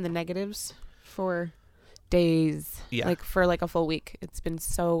 We've been in the negatives for days. Yeah. Like for like a full week. It's been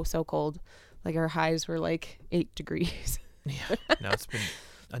so cold. Like our highs were like 8 degrees. Yeah. No, it's been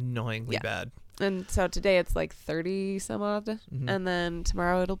annoyingly Yeah. bad. And so today it's like 30 some odd. Mhm. And then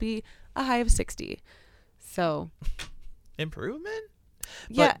tomorrow it'll be a high of 60. So Improvement?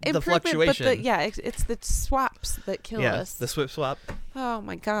 yeah, the improvement, fluctuation. But it's the swaps that kill Yeah. us. The swip swap. Oh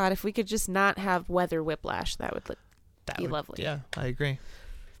my God. If we could just not have weather whiplash, that would be lovely. Yeah, I agree.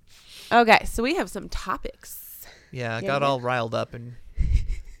 Okay. So we have some topics. Yeah, I Yeah, got yeah. all riled up and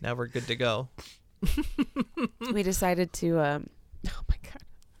now we're good to go. We decided to, oh my God,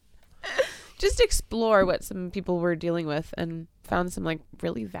 just explore what some people were dealing with and found some like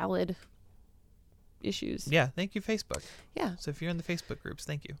really valid issues. Yeah, thank you, Facebook. Yeah. So if you're in the Facebook groups,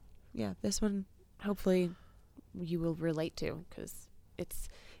 thank you. Yeah. This one, hopefully you will relate to because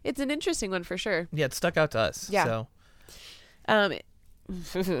it's an interesting one for sure. Yeah, it stuck out to us. Yeah. So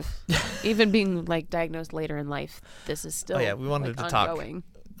Even being like diagnosed later in life, this is still we wanted like, to talk. ongoing.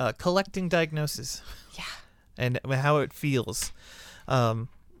 collecting diagnosis. Yeah. And how it feels. So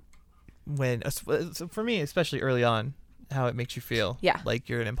for me, especially early on, how it makes you feel. Yeah. Like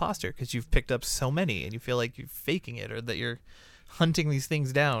you're an imposter because you've picked up so many and you feel like you're faking it or that you're hunting these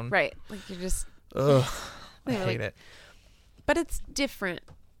things down. Right. Like you're just. Ugh. I Yeah, hate like- it. But it's different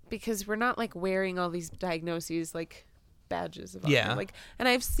because we're not like wearing all these diagnoses like badges of honor. Yeah. Like, and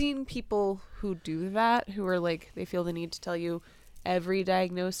I've seen people who do that who are like they feel the need to tell you every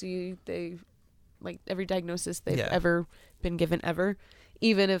diagnosis they've Yeah. ever been given ever,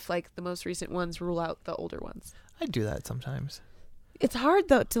 even if like the most recent ones rule out the older ones. I do that sometimes. It's hard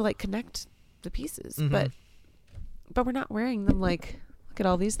though to like connect the pieces, Mhm. but we're not wearing them like look at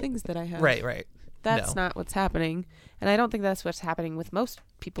all these things that I have. Right. That's No. not what's happening. And I don't think that's what's happening with most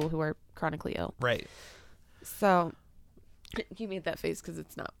people who are chronically ill. Right. So you made that face because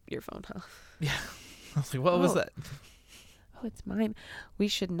it's not your phone, huh? Yeah. I was like, what was Oh. that? Oh, it's mine. We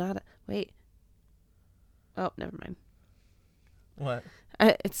should not. Wait. Oh, never mind. What?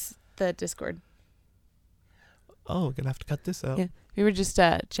 It's the Discord. Oh, we're gonna have to cut this out. Yeah. We were just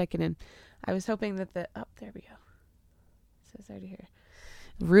checking in. I was hoping that there we go. So sorry to hear.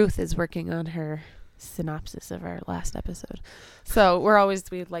 Ruth is working on her synopsis of our last episode. So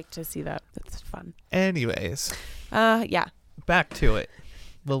we'd like to see that. That's fun. Anyways, Yeah. back to it.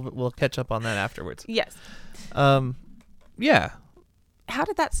 We'll catch up on that afterwards. Yes. Yeah. How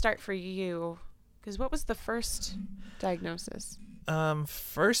did that start for you? Because what was the first diagnosis?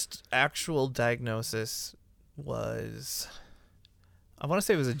 First actual diagnosis was, I want to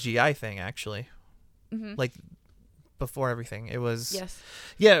say it was a GI thing actually. Mm-hmm. Like before everything, it was. Yes.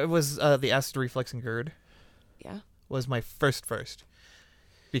 Yeah, it was the acid reflux and GERD Yeah. was my first,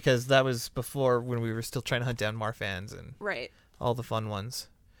 because that was before when we were still trying to hunt down Marfans and Right. all the fun ones.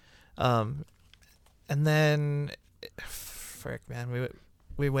 And then, frick, man,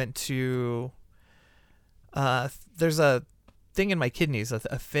 we went to. There's a thing in my kidneys, a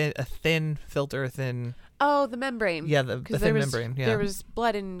thin filter, Oh, the membrane. yeah, the 'Cause thin membrane. Yeah, There was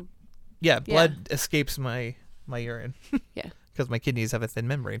blood in. yeah, blood escapes my urine. Yeah. Because my kidneys have a thin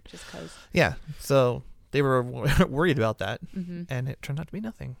membrane. Just cause. Yeah, so they were worried about that, Mm-hmm. and it turned out to be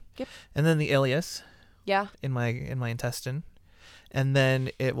nothing. Yep. And then the alias Yeah. in my intestine, and then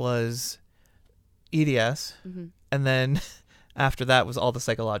it was EDS, Mm-hmm. and then after that was all the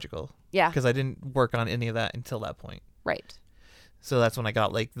psychological, Yeah. because I didn't work on any of that until that point. Right. So that's when I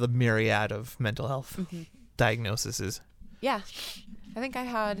got like the myriad of mental health Mm-hmm. diagnoses. Yeah. I think I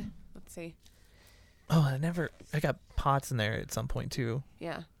had. Let's see. Oh, I got POTS in there at some point too.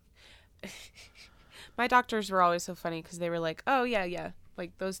 Yeah. My doctors were always so funny because they were like, "Oh yeah,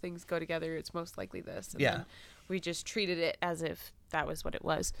 like those things go together. It's most likely this." And Yeah. then we just treated it as if that was what it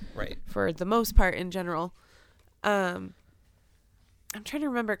was Right. for the most part in general. I'm trying to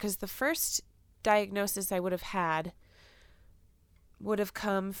remember because the first diagnosis I would have had would have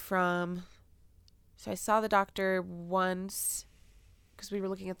come from. So I saw the doctor once because we were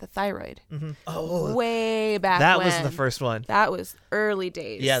looking at the thyroid Mm-hmm. Oh, way back. that when. was the first one. That was early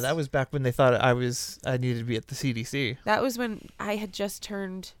days. Yeah, that was back when they thought I needed to be at the CDC. That was when I had just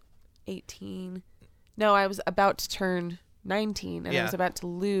turned 18. No, I was about to turn 19, and I Yeah. was about to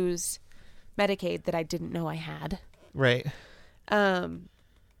lose Medicaid that I didn't know I had. Right.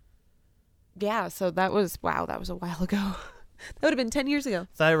 Yeah, so that was a while ago. That would have been 10 years ago.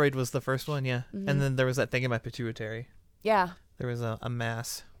 Thyroid was the first one, yeah. Mhm. And then there was that thing in my pituitary. Yeah. There was a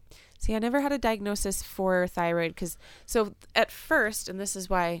mass. See, I never had a diagnosis for thyroid so at first, and this is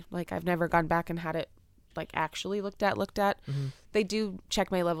why like I've never gone back and had it like actually looked at. Mm-hmm. They do check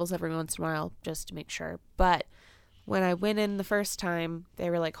my levels every once in a while just to make sure. But when I went in the first time,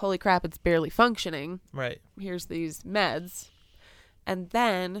 they were like, "Holy crap, it's barely functioning. Right. Here's these meds." And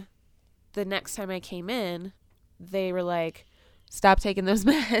then the next time I came in, they were like, "Stop taking those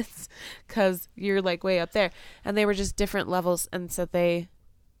meds because you're like way up there." And they were just different levels. And so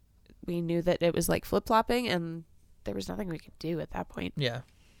we knew that it was like flip-flopping and there was nothing we could do at that point. Yeah.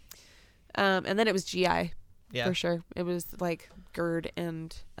 And then it was GI Yeah. for sure. It was like GERD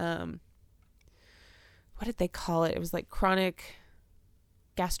and what did they call it? It was like chronic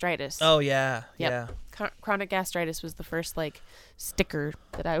gastritis. Oh yeah. Yep. Yeah. Chronic gastritis was the first like sticker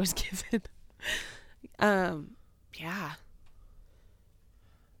that I was given. Yeah.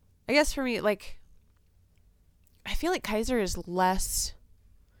 I guess for me, like, I feel like Kaiser is less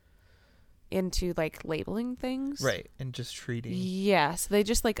into like labeling things. Right. And just treating. Yeah, so they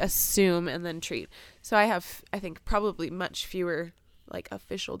just like assume and then treat. So I have, I think, probably much fewer like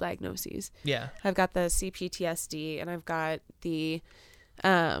official diagnoses. Yeah. I've got the CPTSD and I've got the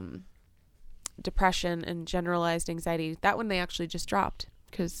depression and generalized anxiety. That one they actually just dropped.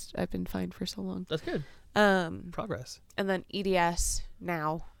 because I've been fine for so long. That's good. Progress. And then EDS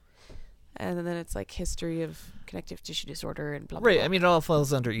now. And then it's like history of connective tissue disorder and blah, blah, Right. blah. I mean, it all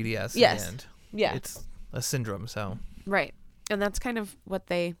falls under EDS. Yes. And Yeah. it's a syndrome, so. Right. And that's kind of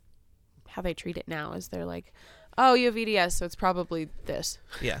how they treat it now is they're like, oh, you have EDS, so it's probably this.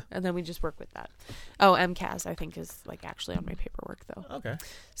 Yeah. And then we just work with that. Oh, MCAS, I think, is like actually on my paperwork, though. Okay.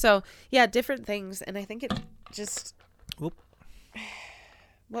 So, yeah, different things. And I think it just... Whoop.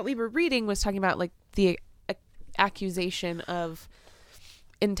 What we were reading was talking about like the accusation of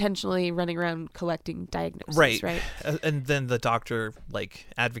intentionally running around collecting diagnoses, right? And then the doctor like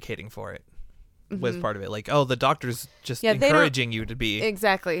advocating for it was part of it. Like, oh, the doctor's just encouraging you to be.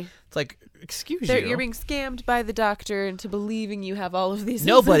 Exactly. It's like, excuse you. you. You're being scammed by the doctor into believing you have all of these.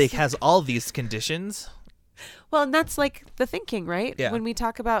 Nobody has all these conditions. Well, and that's like the thinking, right? Yeah. When we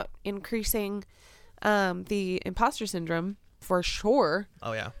talk about increasing the imposter syndrome, for sure.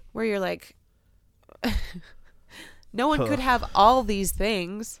 Oh, yeah. Where you're like, no one could have all these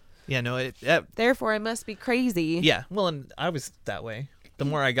things. Yeah, no, therefore I must be crazy. Yeah, well, and I was that way. The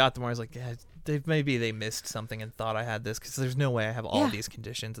more I got, the more I was like, yeah, maybe they missed something and thought I had this, because there's no way I have all these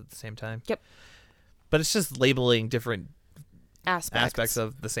conditions at the same time. Yep. But it's just labeling different aspects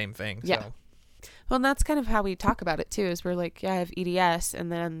of the same thing. Yeah. So. Well, and that's kind of how we talk about it too, is we're like, yeah, I have EDS,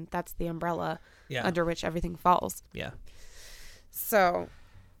 and then that's the umbrella under which everything falls. Yeah. So,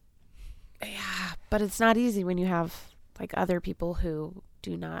 yeah, but it's not easy when you have like other people who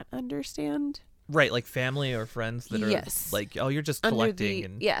do not understand. Right, like family or friends that are like, oh, you're just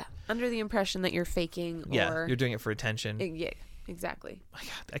collecting. Under the impression that you're faking. Yeah, you're doing it for attention. Yeah, exactly. My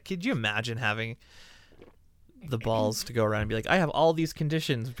God, could you imagine having the balls to go around and be like, I have all these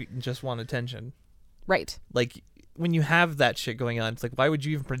conditions, just want attention. Right. Like, when you have that shit going on, it's like, why would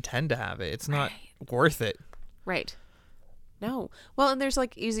you even pretend to have it? It's not worth it. Right. No. Well, and there's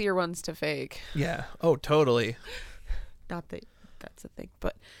like easier ones to fake. Yeah. Oh, totally. Not that that's a thing,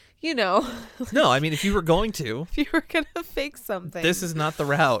 but you know. No, I mean, if you were going to. If you were going to fake something. This is not the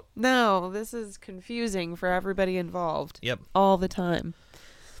route. No, this is confusing for everybody involved. Yep. All the time.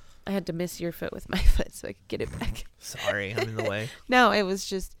 I had to miss your foot with my foot so I could get it back. Sorry, I'm in the way. No, it was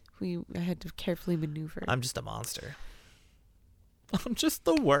just, I had to carefully maneuver. I'm just a monster. I'm just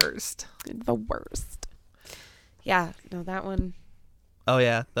the worst. The worst. Yeah, no, that one. Oh,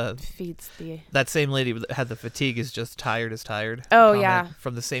 yeah. Feeds the... That same lady that had the fatigue is just tired as tired. Oh, yeah.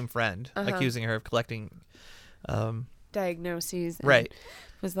 From the same friend, accusing her of collecting... diagnoses. Right.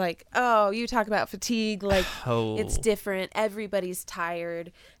 Was like, oh, you talk about fatigue, like, it's different. Everybody's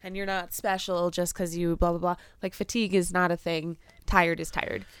tired, and you're not special just because you blah, blah, blah. Like, fatigue is not a thing. Tired is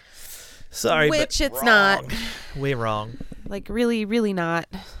tired. Sorry, Which but it's wrong. not. Way wrong. Like, really, really not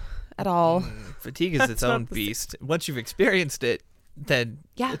at all. Fatigue is its own beast. Once you've experienced it, then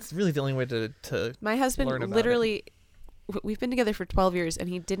yeah, it's really the only way to My husband learn about literally, we've been together for 12 years, and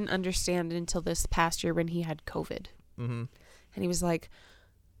he didn't understand until this past year when he had COVID. Mm-hmm. And he was like,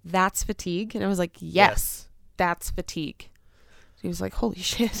 that's fatigue? And I was like, yes. That's fatigue. He was like, holy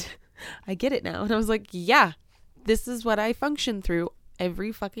shit, I get it now. And I was like, yeah, this is what I function through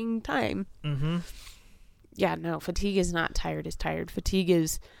every fucking time. Mm-hmm. Yeah, no, fatigue is not tired is tired. Fatigue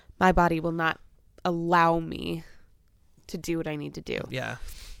is my body will not allow me to do what I need to do. Yeah.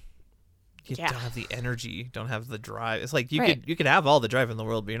 You Yeah. don't have the energy, don't have the drive. It's like you Right. could have all the drive in the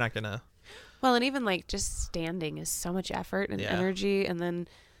world, but you're not gonna. Well, and even like just standing is so much effort and Yeah. energy, and then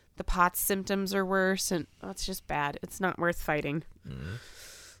the POTS symptoms are worse, and it's just bad. It's not worth fighting.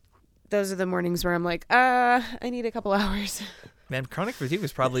 Those are the mornings where I'm like, I need a couple hours. Man, chronic fatigue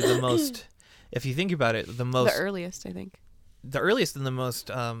was probably the most. If you think about it, The earliest, I think. the earliest and the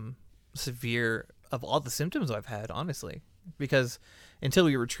most severe of all the symptoms I've had, honestly, because until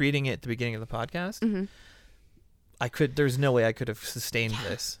we were treating it at the beginning of the podcast, Mm-hmm. there's no way I could have sustained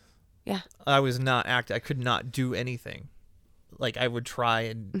this. Yeah. I was not I could not do anything. Like, I would try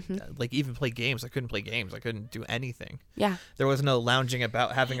and like even play games. I couldn't play games. I couldn't do anything. Yeah. There was no lounging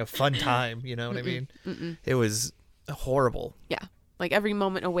about having a fun time. You know what I mean? Mm-mm. It was horrible. Yeah. Like every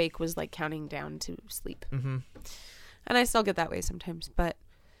moment awake was like counting down to sleep. Mm-hmm. And I still get that way sometimes, but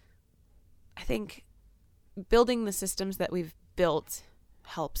I think building the systems that we've built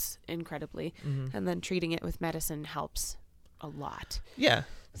helps incredibly. Mm-hmm. And then treating it with medicine helps a lot. Yeah.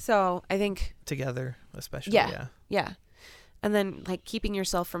 So I think Together, especially. Yeah. Yeah. And then like keeping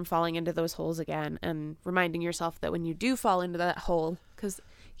yourself from falling into those holes again, and reminding yourself that when you do fall into that hole, because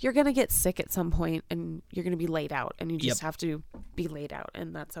you're going to get sick at some point and you're going to be laid out, and you just have to be laid out,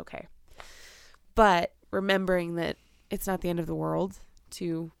 and that's okay. But remembering that it's not the end of the world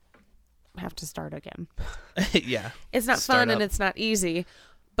to have to start again. Yeah. It's not Start fun and up. it's not easy,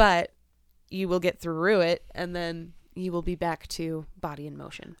 but you will get through it, and then you will be back to body in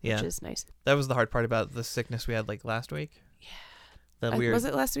motion, which Yeah. is nice. That was the hard part about the sickness we had like last week. Yeah. That weird. Was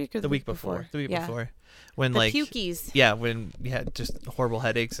it last week or the week before? The week Yeah. before. When The like pukies. yeah, when you had just horrible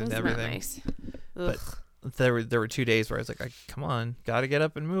headaches and Wasn't that everything. nice? But Ugh. there were 2 days where I was like, come on, got to get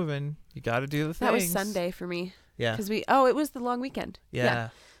up and moving. You got to do the things. That was Sunday for me. Yeah. Because it was the long weekend. Yeah.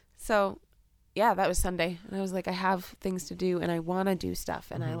 So, yeah, that was Sunday. And I was like, I have things to do and I want to do stuff.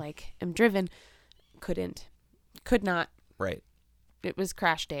 And I Mhm. like am driven. Could not. Right. It was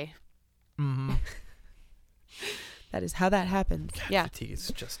crash day. Mm-hmm. That is how that happens. Yeah. Fatigue is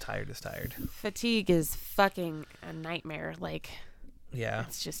just tired as tired. Fatigue is fucking a nightmare. Like, Yeah.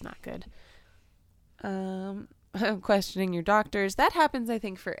 it's just not good. Questioning your doctors. That happens, I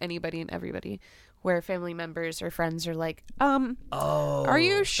think, for anybody and everybody, where family members or friends are like, Oh. are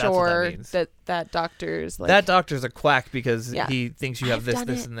you that's what sure means. that doctor's like, that doctor's a quack because Yeah. he thinks you have I've this, done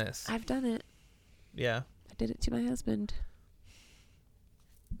this, it. and this. I've done it. Yeah. I did it to my husband.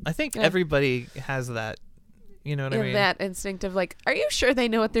 I think Yeah. everybody has that. You know what I mean? That instinct of like, are you sure they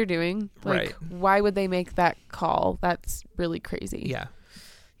know what they're doing? Like, Right. why would they make that call? That's really crazy. Yeah.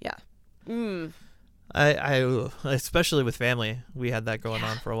 Yeah. Mm. I especially with family, we had that going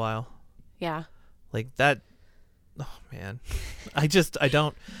on for a while. Yeah. Like that. Oh man, I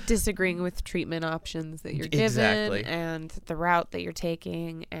don't. Disagreeing with treatment options that you're given Exactly. and the route that you're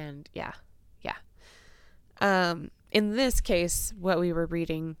taking. And yeah. In this case, what we were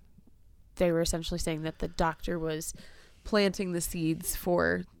reading, they were essentially saying that the doctor was planting the seeds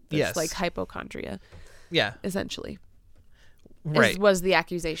for this, Yes. like, hypochondria, Yeah. essentially. Right. Was the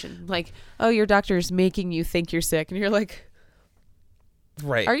accusation. Like, oh, your doctor's making you think you're sick. And you're like,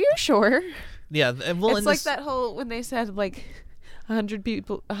 Right. are you sure? Yeah. And well, It's in like this, that whole, when they said like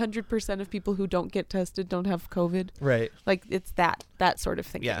 100% of people who don't get tested don't have COVID. Right. Like, it's that sort of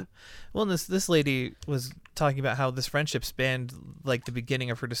thinking. Yeah. Well, and this lady was talking about how this friendship spanned like the beginning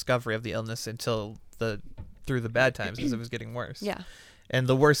of her discovery of the illness until through the bad times as it was getting worse. Yeah. And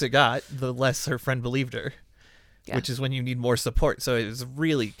the worse it got, the less her friend believed her. Yeah. Which is when you need more support. So it was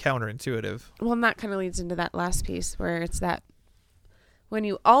really counterintuitive. Well, and that kind of leads into that last piece where it's that when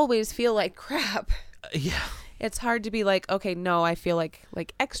you always feel like crap, Yeah. it's hard to be like, okay, no, I feel like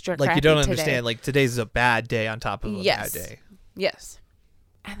extra Like crappy you don't today. understand. Like today's a bad day on top of a Yes. bad day. Yes.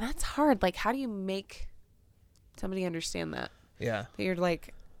 And that's hard. Like, how do you make somebody understand that? Yeah. That you're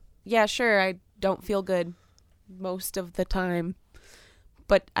like, yeah, sure, I don't feel good most of the time,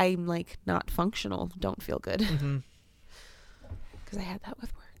 but I'm like not functional, don't feel good. Mm-hmm. Because I had that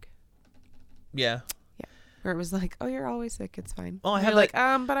with work. Yeah. Where it was like, oh, you're always sick, it's fine. Oh, I And have you're that-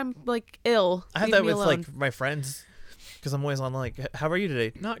 like, but I'm like ill. I have Leave that me with alone. like my friends because I'm always on like, how are you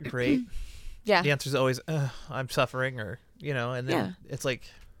today? Not great. Yeah. The answer is always, I'm suffering, or and then it's like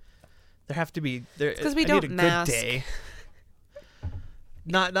there have to be there. 'cause we I don't need a mask. good day.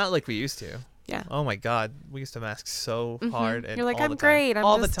 Not like we used to. Yeah. Oh my God, we used to mask so Mhm. hard. And You're like, all I'm the time. great. I'm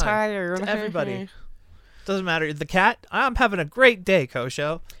all just the time. tired. To everybody. Doesn't matter. The cat, I'm having a great day,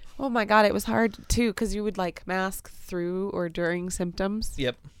 Kosho. Oh my God, it was hard too because you would like mask through or during symptoms,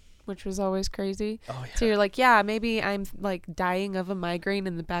 Yep. which was always crazy. Oh yeah. So you're like, yeah, maybe I'm like dying of a migraine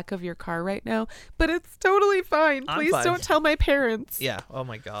in the back of your car right now, but it's totally fine. I'm Please fine. don't tell my parents. Yeah. Oh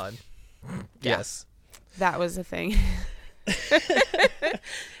my God. Yeah. Yes. That was a thing.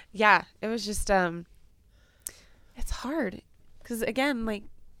 Yeah, it was just it's hard because again, like,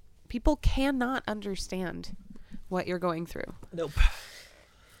 people cannot understand what you're going through. Nope.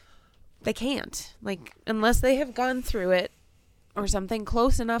 They can't, like, unless they have gone through it or something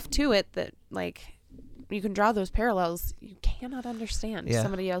close enough to it that like you can draw those parallels. You cannot understand Yeah.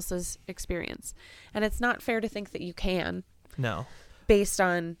 somebody else's experience, and it's not fair to think that you can No. based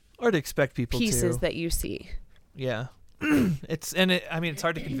on Or to expect people pieces to. that you see. Yeah. It's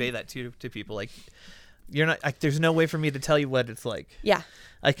hard to convey that to people. Like, you're not like, there's no way for me to tell you what it's like. Yeah.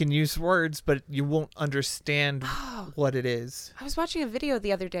 I can use words, but you won't understand what it is. I was watching a video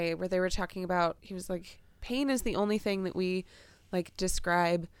the other day where they were talking about, he was like, pain is the only thing that we like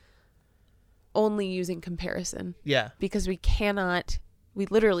describe only using comparison, Yeah. because we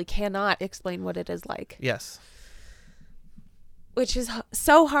literally cannot explain what it is like, Yes. which is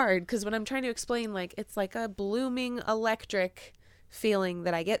so hard because when I'm trying to explain, like, it's like a blooming electric feeling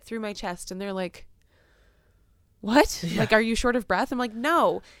that I get through my chest, and they're like, what? Yeah. Like, are you short of breath? I'm like,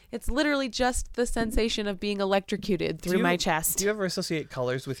 no, it's literally just the sensation of being electrocuted through my chest. Do you ever associate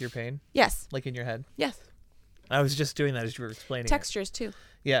colors with your pain, Yes. like in your head? Yes. I was just doing that as you were explaining. Textures too.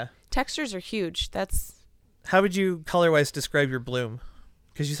 Yeah. Textures are huge. That's How would you color-wise describe your bloom?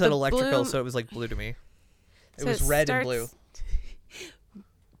 Because you said The electrical, bloom- so it was like blue to me. It So was red and blue.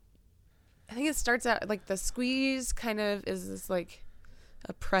 I think it starts out like the squeeze kind of is this like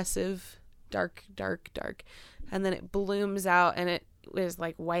oppressive, dark, and then it blooms out and it is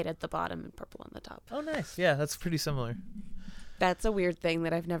like white at the bottom and purple on the top. Oh, nice. Yeah, that's pretty similar. That's a weird thing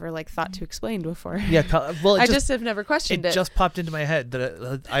that I've never like thought to explain before. Yeah, well, I just have never questioned it. It just popped into my head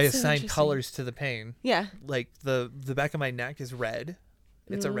that I so assigned interesting. colors to the pain. Yeah. Like the back of my neck is red.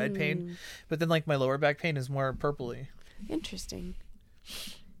 It's a red pain. But then like my lower back pain is more purpley. Interesting.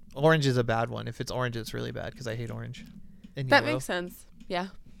 Orange is a bad one. If it's orange, it's really bad because I hate orange. And That yellow. makes sense. Yeah.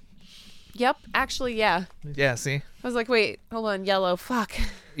 Yep. Actually, yeah. Yeah, see? I was like, wait, hold on. Yellow. Fuck.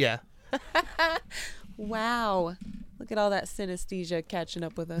 Yeah. Wow. Look at all that synesthesia catching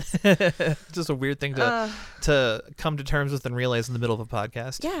up with us. Just a weird thing to come to terms with and realize in the middle of a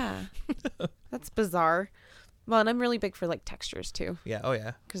podcast. Yeah. That's bizarre. Well, and I'm really big for like textures too, Yeah. Oh,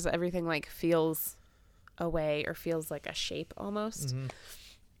 yeah. because everything like feels a way or feels like a shape almost. Mhm.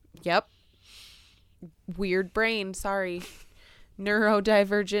 Yep. Weird brain. Sorry.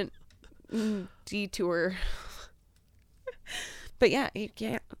 Neurodivergent detour. But yeah, you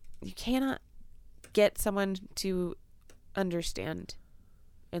cannot get someone to understand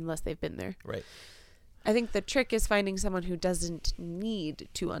unless they've been there. Right. I think the trick is finding someone who doesn't need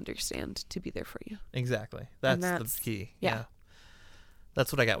to understand to be there for you. Exactly. That's that's- the key. yeah.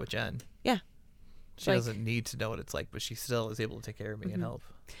 That's what I got with Jen. Yeah. She Like- doesn't need to know what it's like, but she still is able to take care of me and Mhm. help.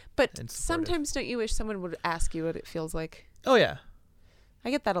 But And supportive. sometimes don't you wish someone would ask you what it feels like? Oh, yeah. I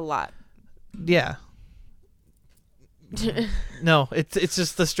get that a lot. Yeah. No, it's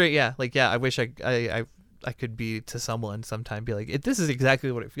just the straight, yeah. Like, yeah, I wish I could be to someone sometime, be like, this is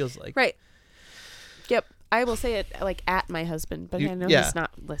exactly what it feels like. Right. Yep. I will say it like at my husband, but I know yeah. he's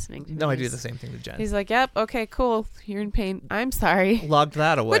not listening to me. No, I do the same thing with Jen. He's like, yep, okay, cool. You're in pain. I'm sorry. Logged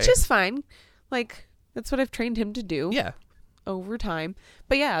that away. Which is fine. Like, that's what I've trained him to do yeah. over time.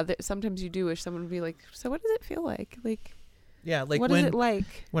 But yeah, sometimes you do wish someone would be like, so what does it feel like? Like, Yeah, like what is it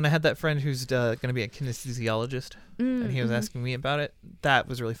like? when I had that friend who's going to be a kinesthesiologist, and he was asking me about it, that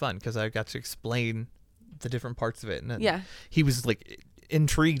was really fun because I got to explain the different parts of it. And then Yeah. he was like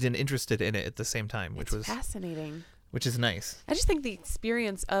intrigued and interested in it at the same time, which It's was fascinating. which is nice. I just think the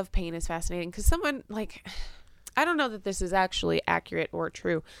experience of pain is fascinating because someone like, I don't know that this is actually accurate or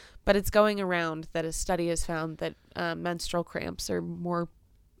true, but it's going around that a study has found that menstrual cramps are more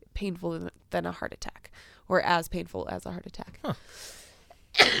painful than a heart attack, or as painful as a heart attack. Huh.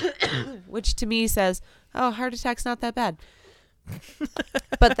 Which to me says, oh, heart attack's not that bad.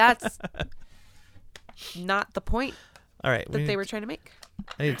 But that's not the point All right, that they were trying to make.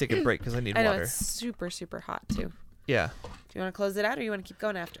 I need to take a break because I need I know water. it's super, super hot too. Yeah, Do you want to close it out or you want to keep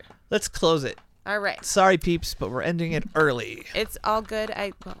going after? let's close it. All right. Sorry, peeps, but we're ending it early. It's all good.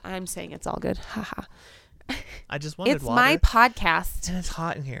 I'm saying it's all good. Haha. I just wanted It's water. my podcast. And it's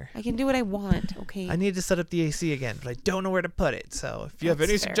hot in here. I can do what I want. Okay. I need to set up the AC again, but I don't know where to put it. So if you have That's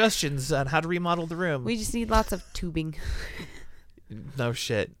any fair. suggestions on how to remodel the room, We just need lots of tubing. no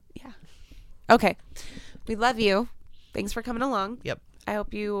shit. Yeah. Okay. We love you. Thanks for coming along. Yep. I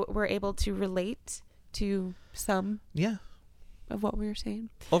hope you were able to relate to some Yeah. of what we were saying.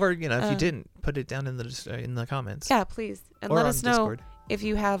 Or if you didn't, put it down in the comments. Yeah, please. And Or let on us know Discord. if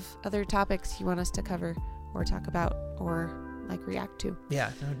you have other topics you want us to cover or talk about or like react to.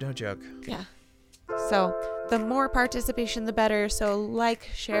 Yeah. No joke. Yeah. So the more participation, the better. So like,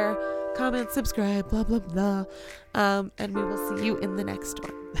 share, comment, subscribe, blah, blah, blah. And we will see you in the next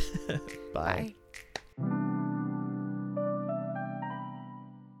one. Bye. Bye.